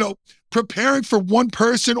 preparing for one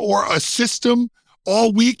person or a system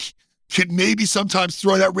all week could maybe sometimes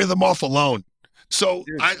throw that rhythm off alone. So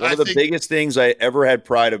one of the biggest things I ever had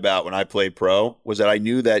pride about when I played pro was that I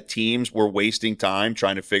knew that teams were wasting time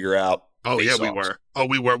trying to figure out. Oh, yeah, we were. Oh,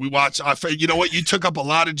 we were. We watched. You know what? You took up a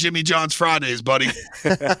lot of Jimmy John's Fridays, buddy.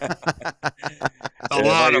 A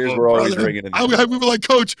lot of them. We're always ringing in. We were like,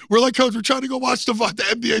 Coach, we're trying to go watch the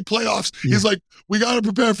NBA playoffs. He's like, we got to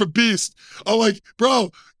prepare for Beast. I'm like,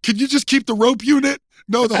 bro, can you just keep the rope unit?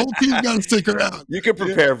 No, the whole team's got to stick around. You can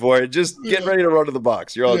prepare for it. Just get ready to run to the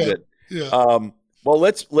box. You're all good. Yeah. Well,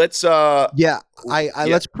 let's let's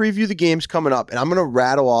preview the games coming up, and I'm going to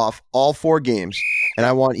rattle off all 4 games, and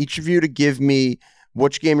I want each of you to give me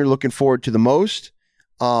which game you're looking forward to the most,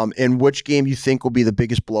 and which game you think will be the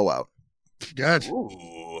biggest blowout. Good.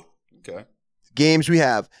 Ooh, okay. Games we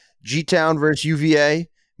have: G-Town versus UVA,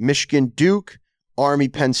 Michigan Duke, Army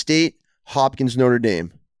Penn State, Hopkins Notre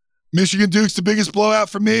Dame. Michigan Duke's the biggest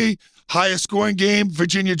blowout for me. Highest scoring game,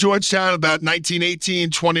 Virginia Georgetown, about 19-18,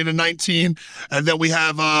 20-19. And then we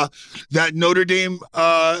have that Notre Dame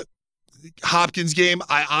Hopkins game.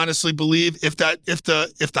 I honestly believe if the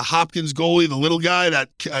Hopkins goalie, the little guy, that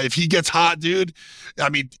if he gets hot, dude, I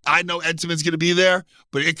mean, I know Entenmann's going to be there,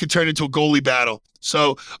 but it could turn into a goalie battle.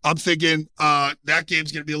 So I'm thinking that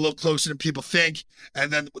game's going to be a little closer than people think.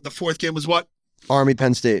 And then the 4th game was what? Army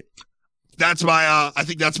Penn State. That's my I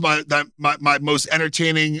think that's my most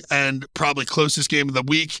entertaining and probably closest game of the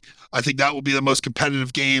week. I think that will be the most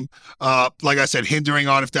competitive game. Like I said, hindering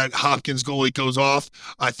on if that Hopkins goalie goes off.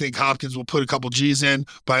 I think Hopkins will put a couple G's in,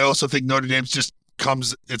 but I also think Notre Dame's just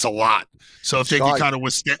it's a lot. So if they can kind of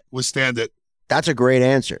withstand it. That's a great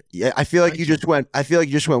answer. Yeah, I feel like you just went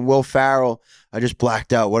Will Ferrell. I just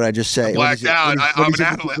blacked out. What did I just say? Blacked out. I'm an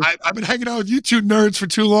analyst. I've been hanging out with you two nerds for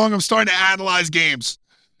too long. I'm starting to analyze games.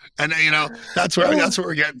 And that's where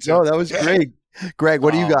we're getting to. No, that was great. Greg,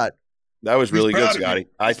 what do you got? That was really good, proud of you. Scotty.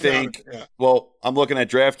 I He's proud of think. you, yeah. Well, I'm looking at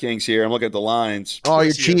DraftKings here. I'm looking at the lines. Oh, you're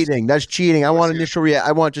course he is. cheating. That's cheating. I want initial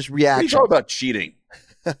I want just What are you reaction. talking about cheating?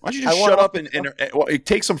 Why don't you just shut up and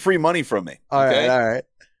take some free money from me? All Okay? right, all right.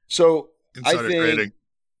 So Insider I think trading.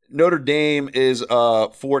 Notre Dame is a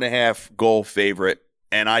 4.5 goal favorite,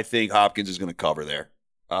 and I think Hopkins is going to cover there.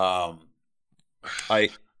 I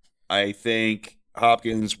think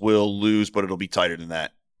Hopkins will lose, but it'll be tighter than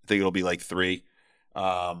that. I think it'll be like 3.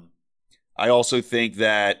 I also think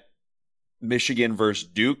that Michigan versus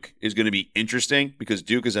Duke is going to be interesting because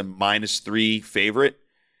Duke is a -3 favorite.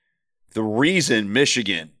 The reason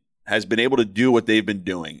Michigan has been able to do what they've been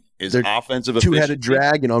doing is They're offensive two-headed efficiency.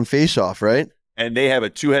 dragon on face-off, right? And they have a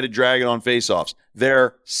 2-headed dragon on faceoffs.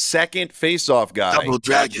 Their second faceoff guy Double got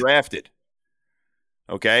dragon. drafted.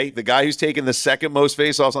 Okay? The guy who's taken the second most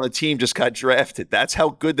faceoffs on the team just got drafted. That's how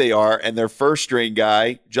good they are. And their first string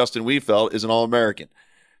guy, Justin Weefeld, is an All-American.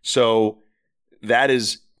 So that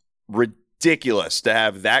is ridiculous to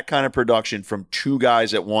have that kind of production from 2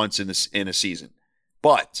 guys at once in a season.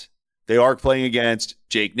 But they are playing against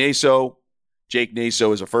Jake Naso. Jake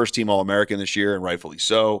Naso is a first-team All-American this year, and rightfully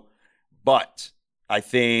so. But I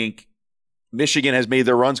think Michigan has made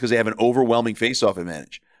their runs because they have an overwhelming faceoff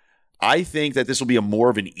advantage. I think that this will be more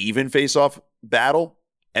of an even faceoff battle,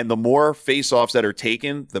 and the more faceoffs that are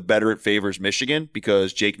taken, the better it favors Michigan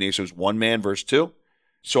because Jake Naso is 1 man versus 2.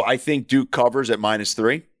 So I think Duke covers at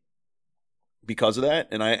 -3 because of that.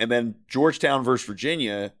 And then Georgetown versus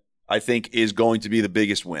Virginia, I think, is going to be the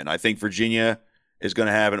biggest win. I think Virginia is going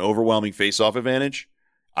to have an overwhelming faceoff advantage.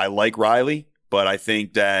 I like Riley, but I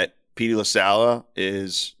think that Petey LaSalla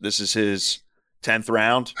this is his 10th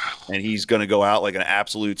round, and he's going to go out like an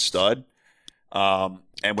absolute stud. And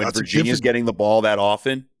when Virginia's getting the ball that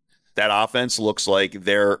often, that offense looks like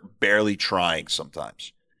they're barely trying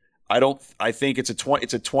sometimes. I think it's a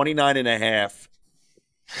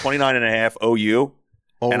 29.5 OU,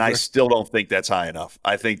 over. And I still don't think that's high enough.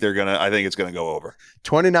 I think it's going to go over.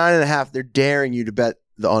 29.5. They're daring you to bet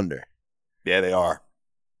the under. Yeah, they are.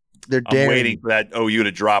 They're daring. I'm waiting for that OU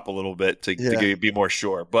to drop a little bit to be more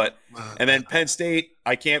sure. But and then Penn State,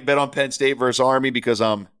 I can't bet on Penn State versus Army because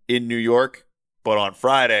I'm in New York. But on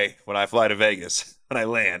Friday, when I fly to Vegas, when I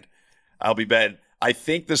land, I'll be betting. I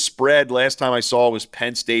think the spread last time I saw was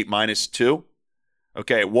Penn State -2.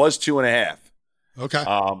 Okay, it was 2.5. Okay.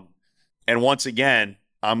 And once again,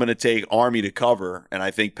 I'm going to take Army to cover, and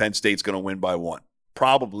I think Penn State's going to win by 1,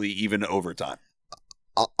 probably even overtime.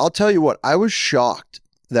 I'll tell you what, I was shocked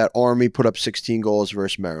that Army put up 16 goals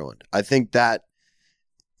versus Maryland. I think that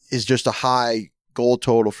is just a high goal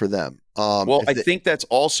total for them. Well, I think that's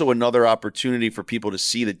also another opportunity for people to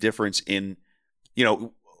see the difference in,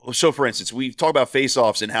 so for instance, we talk about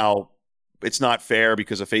faceoffs and how it's not fair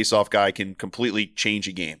because a faceoff guy can completely change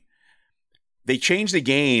a game. They change the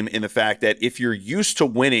game in the fact that if you're used to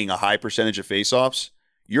winning a high percentage of faceoffs,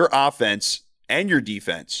 your offense and your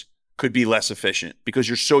defense could be less efficient because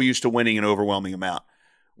you're so used to winning an overwhelming amount.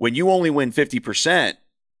 When you only win 50%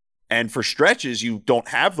 and for stretches you don't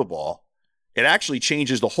have the ball, it actually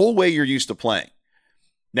changes the whole way you're used to playing.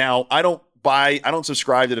 Now, I don't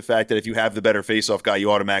subscribe to the fact that if you have the better faceoff guy,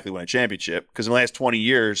 you automatically win a championship because in the last 20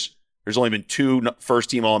 years, there's only been 2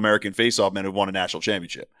 first-team All-American faceoff men who've won a national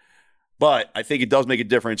championship. But I think it does make a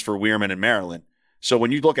difference for Weirman and Maryland. So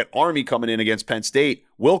when you look at Army coming in against Penn State,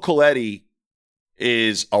 Will Coletti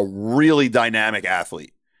is a really dynamic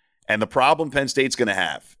athlete. And the problem Penn State's going to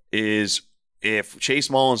have is if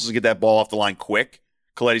Chase Mullins doesn't get that ball off the line quick,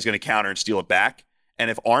 Coletti's going to counter and steal it back.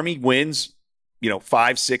 And if Army wins,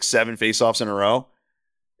 5, 6, 7 faceoffs in a row,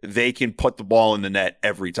 they can put the ball in the net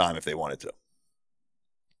every time if they wanted to.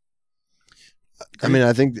 I mean,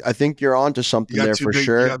 I think you're onto something there for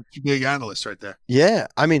sure. You got 2 big analysts right there. Yeah,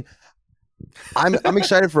 I mean, I'm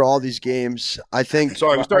excited for all these games. I think.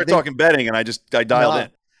 Sorry, we started talking betting, and I dialed in.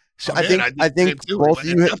 So I think both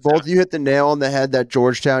of you hit the nail on the head. That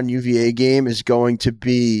Georgetown UVA game is going to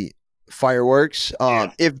be fireworks.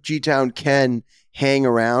 If G-Town can hang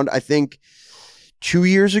around, I think 2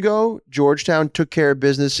 years ago, Georgetown took care of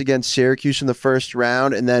business against Syracuse in the first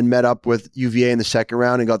round and then met up with UVA in the second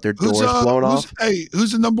round and got their doors blown off. Hey,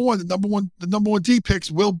 who's the number one? The number one D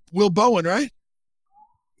picks Will Bowen, right?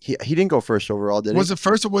 He didn't go first overall, did he? Was it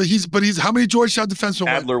first? Well, he's how many Georgetown defensemen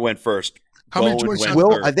went? Adler went first. How many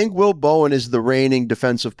Georgetown? I think Will Bowen is the reigning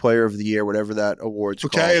defensive player of the year, whatever that award's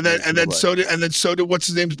called. Okay, and then so did what's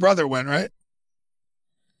his name's brother went, right?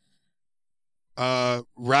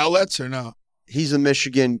 Rowletts or no? He's a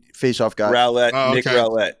Michigan faceoff guy. Rowlett, Nick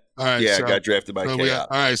Rowlett. All right, got drafted by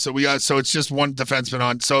Chaos. So it's just one defenseman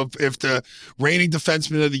on. So if the reigning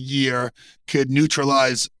defenseman of the year could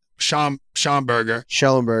neutralize Schellenberger,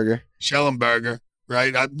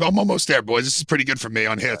 right? I'm almost there, boys. This is pretty good for me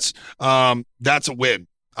on hits. That's a win.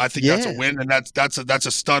 I think that's a win, and that's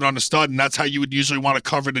a stud on a stud, and that's how you would usually want to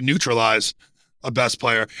cover to neutralize a best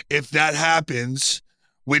player. If that happens,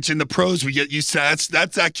 which in the pros we get used to, that's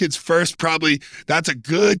that kid's first probably. That's a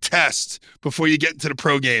good test before you get into the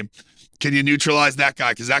pro game. Can you neutralize that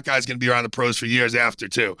guy? Because that guy's going to be around the pros for years after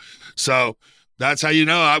too. So that's how you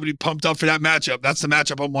know I would be pumped up for that matchup. That's the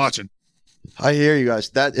matchup I'm watching. I hear you guys.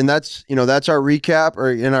 That's our recap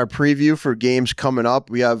or in our preview for games coming up.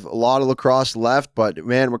 We have a lot of lacrosse left, but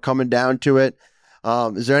man, we're coming down to it.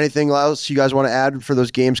 Is there anything else you guys want to add for those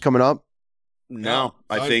games coming up? No,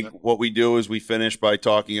 I think what we do is we finish by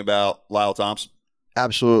talking about Lyle Thompson.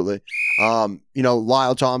 Absolutely.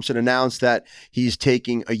 Lyle Thompson announced that he's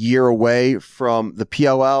taking a year away from the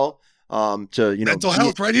PLL to mental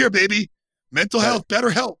health right here, baby. Mental health, better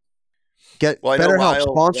help. Get better help.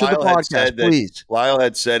 Sponsor the podcast, please. Lyle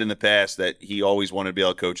had said in the past that he always wanted to be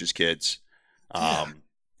able to coach his kids.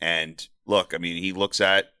 And look, I mean, he looks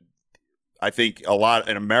at, I think a lot,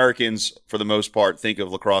 and Americans for the most part think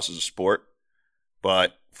of lacrosse as a sport,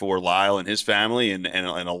 but for Lyle and his family and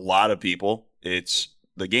a lot of people, it's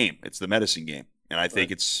the game. It's the medicine game. And I think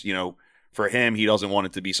it's, for him, he doesn't want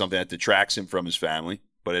it to be something that detracts him from his family,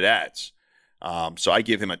 but it adds. So I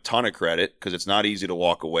give him a ton of credit because it's not easy to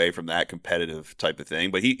walk away from that competitive type of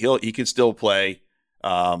thing. But he can still play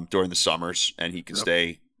during the summers, and he can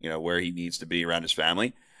stay where he needs to be around his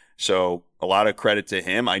family. So a lot of credit to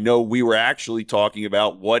him. I know we were actually talking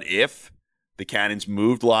about what if the Cannons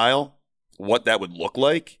moved Lyle, what that would look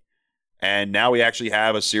like, and now we actually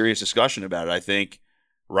have a serious discussion about it. I think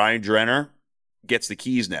Ryan Drenner gets the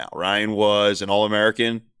keys now. Ryan was an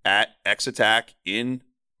All-American at X-Attack in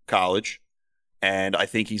college. And I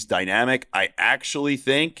think he's dynamic. I actually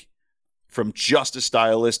think from just a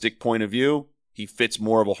stylistic point of view, he fits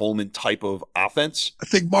more of a Holman type of offense. I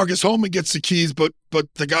think Marcus Holman gets the keys, but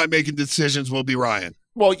the guy making decisions will be Ryan.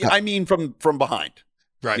 Well, I mean from behind.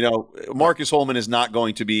 Right. Marcus Holman is not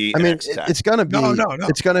going to be it's going to be no.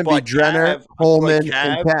 It's going to be Drenner, Holman,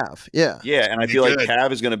 and Cav. Yeah. Yeah, and I feel like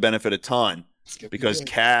Cav is going to benefit a ton because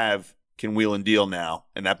Cav can wheel and deal now,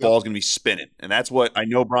 and that ball's going to be spinning. And that's what I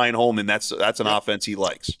know Brian Holman, that's an offense he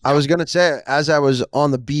likes. I was going to say, as I was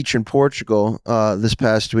on the beach in Portugal this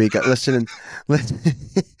past week, listening to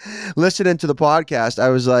the podcast, I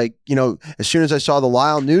was like, as soon as I saw the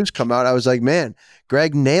Lyle news come out, I was like, man,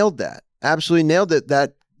 Greg nailed that. Absolutely nailed it.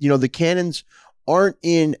 That, the Cannons aren't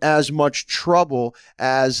in as much trouble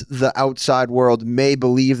as the outside world may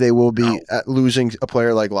believe they will be at losing a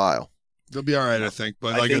player like Lyle. They'll be all right, I think.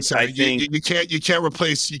 But like I said, you can't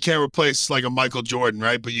replace like a Michael Jordan,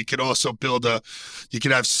 right? But you could also you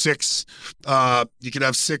could have six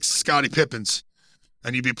Scottie Pippens,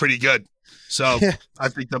 and you'd be pretty good. So I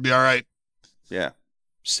think they'll be all right. Yeah.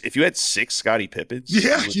 If you had 6 Scottie Pippens,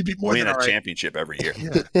 you'd be more than all right. Win a championship every year.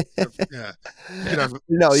 Yeah.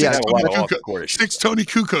 Six Tony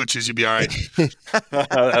Kukocs, you'd be all right.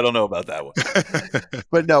 I don't know about that one.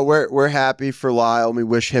 But no, we're happy for Lyle, and we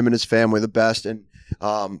wish him and his family the best. And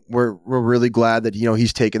we're really glad that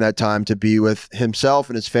he's taken that time to be with himself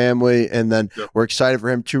and his family, and then we're excited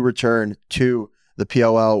for him to return to the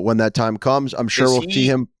PLL when that time comes. I'm sure we'll see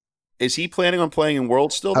him. Is he planning on playing in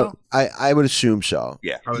Worlds still, though? I would assume so.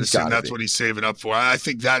 Yeah. I would assume that's what he's saving up for. I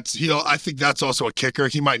think that's also a kicker.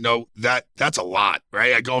 He might know that that's a lot,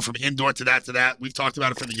 right? Going from indoor to that. We've talked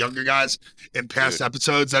about it for the younger guys in past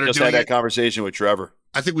episodes that are just doing had that conversation with Trevor.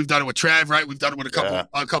 I think we've done it with Trav, right? We've done it with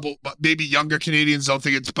a couple, maybe younger Canadians don't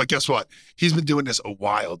think it's, but guess what? He's been doing this a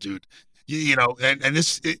while, dude. And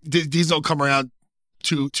these don't come around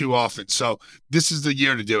too often. So this is the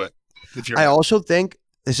year to do it. I also think,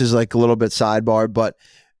 this is like a little bit sidebar, but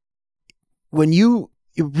if you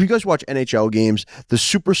guys watch NHL games, the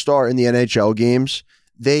superstar in the NHL games,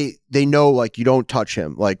 they know, like, you don't touch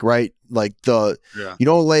him, like, right? Like you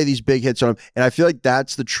don't lay these big hits on him. And I feel like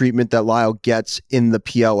that's the treatment that Lyle gets in the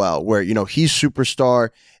PLL, where, he's superstar,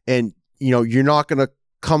 and, you're not going to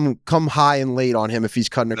come high and late on him if he's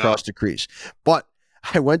cutting across the crease. But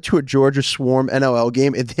I went to a Georgia Swarm NLL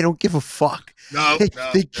game, and they don't give a fuck.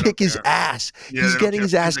 They kick his ass. He's getting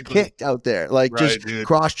his ass kicked out there, like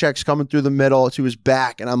cross checks coming through the middle to his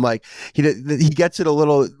back, and I'm like, he gets it a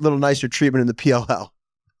little nicer treatment in the PLL.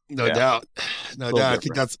 No doubt. I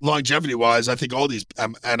think that's longevity wise. I think all these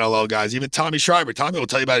NLL guys, even Tommy Schreiber, Tommy will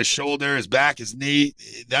tell you about his shoulder, his back, his knee.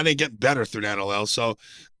 That ain't getting better through the NLL. So,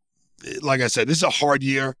 like I said, this is a hard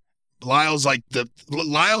year. Lyle's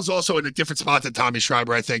also in a different spot than Tommy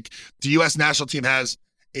Schreiber. I think the U.S. national team has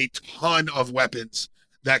a ton of weapons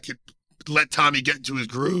that could let Tommy get into his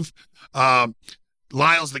groove.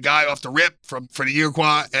 Lyle's the guy off the rip for the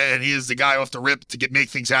Iroquois, and he is the guy off the rip to make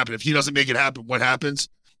things happen. If he doesn't make it happen, what happens?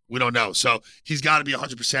 We don't know. So he's got to be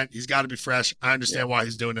 100%. He's got to be fresh. I understand why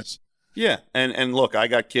he's doing this. Yeah, and look, I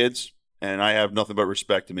got kids, and I have nothing but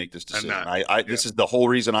respect to make this decision. This is the whole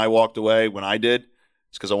reason I walked away when I did.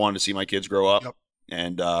 It's because I wanted to see my kids grow up,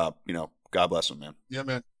 and God bless them, man. Yeah,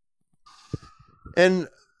 man. And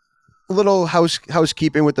a little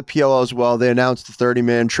housekeeping with the PLL as well. They announced the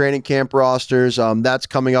 30-man training camp rosters. That's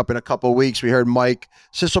coming up in a couple of weeks. We heard Mike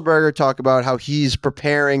Sisselberger talk about how he's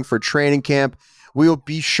preparing for training camp. We will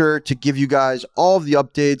be sure to give you guys all of the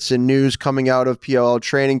updates and news coming out of PLL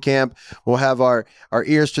training camp. We'll have our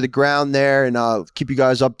ears to the ground there and keep you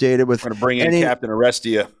guys updated with. We're going to bring in Captain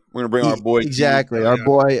Arestia. We're going to bring our boy. Exactly. Our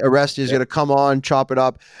boy Arestia is going to come on, chop it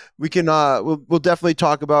up. We can, we'll definitely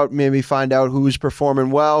talk about, maybe find out who's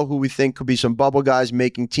performing well, who we think could be some bubble guys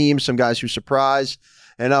making teams, some guys who surprise,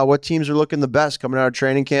 and what teams are looking the best coming out of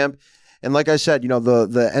training camp. And like I said,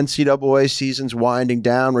 the NCAA season's winding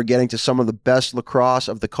down. We're getting to some of the best lacrosse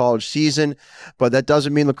of the college season, but that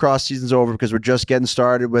doesn't mean lacrosse season's over because we're just getting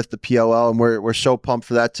started with the PLL, and we're so pumped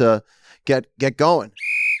for that to get going.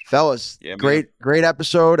 Fellas, great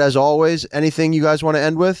episode as always. Anything you guys want to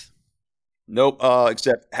end with? Nope,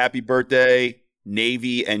 except happy birthday,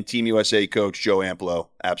 Navy and Team USA coach Joe Amplo.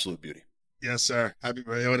 Absolute beauty. Yes, sir. Happy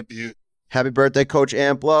birthday. What a beauty. Happy birthday, Coach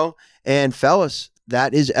Amplo. And fellas,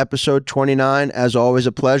 that is episode 29. As always,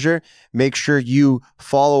 a pleasure. Make sure you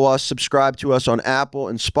follow us, subscribe to us on Apple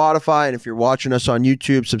and Spotify. And if you're watching us on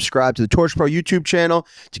YouTube, subscribe to the Torch Pro YouTube channel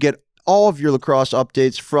to get all of your lacrosse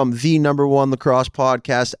updates from the #1 lacrosse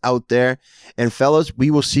podcast out there. And fellas, we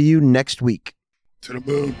will see you next week. To the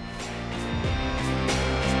moon.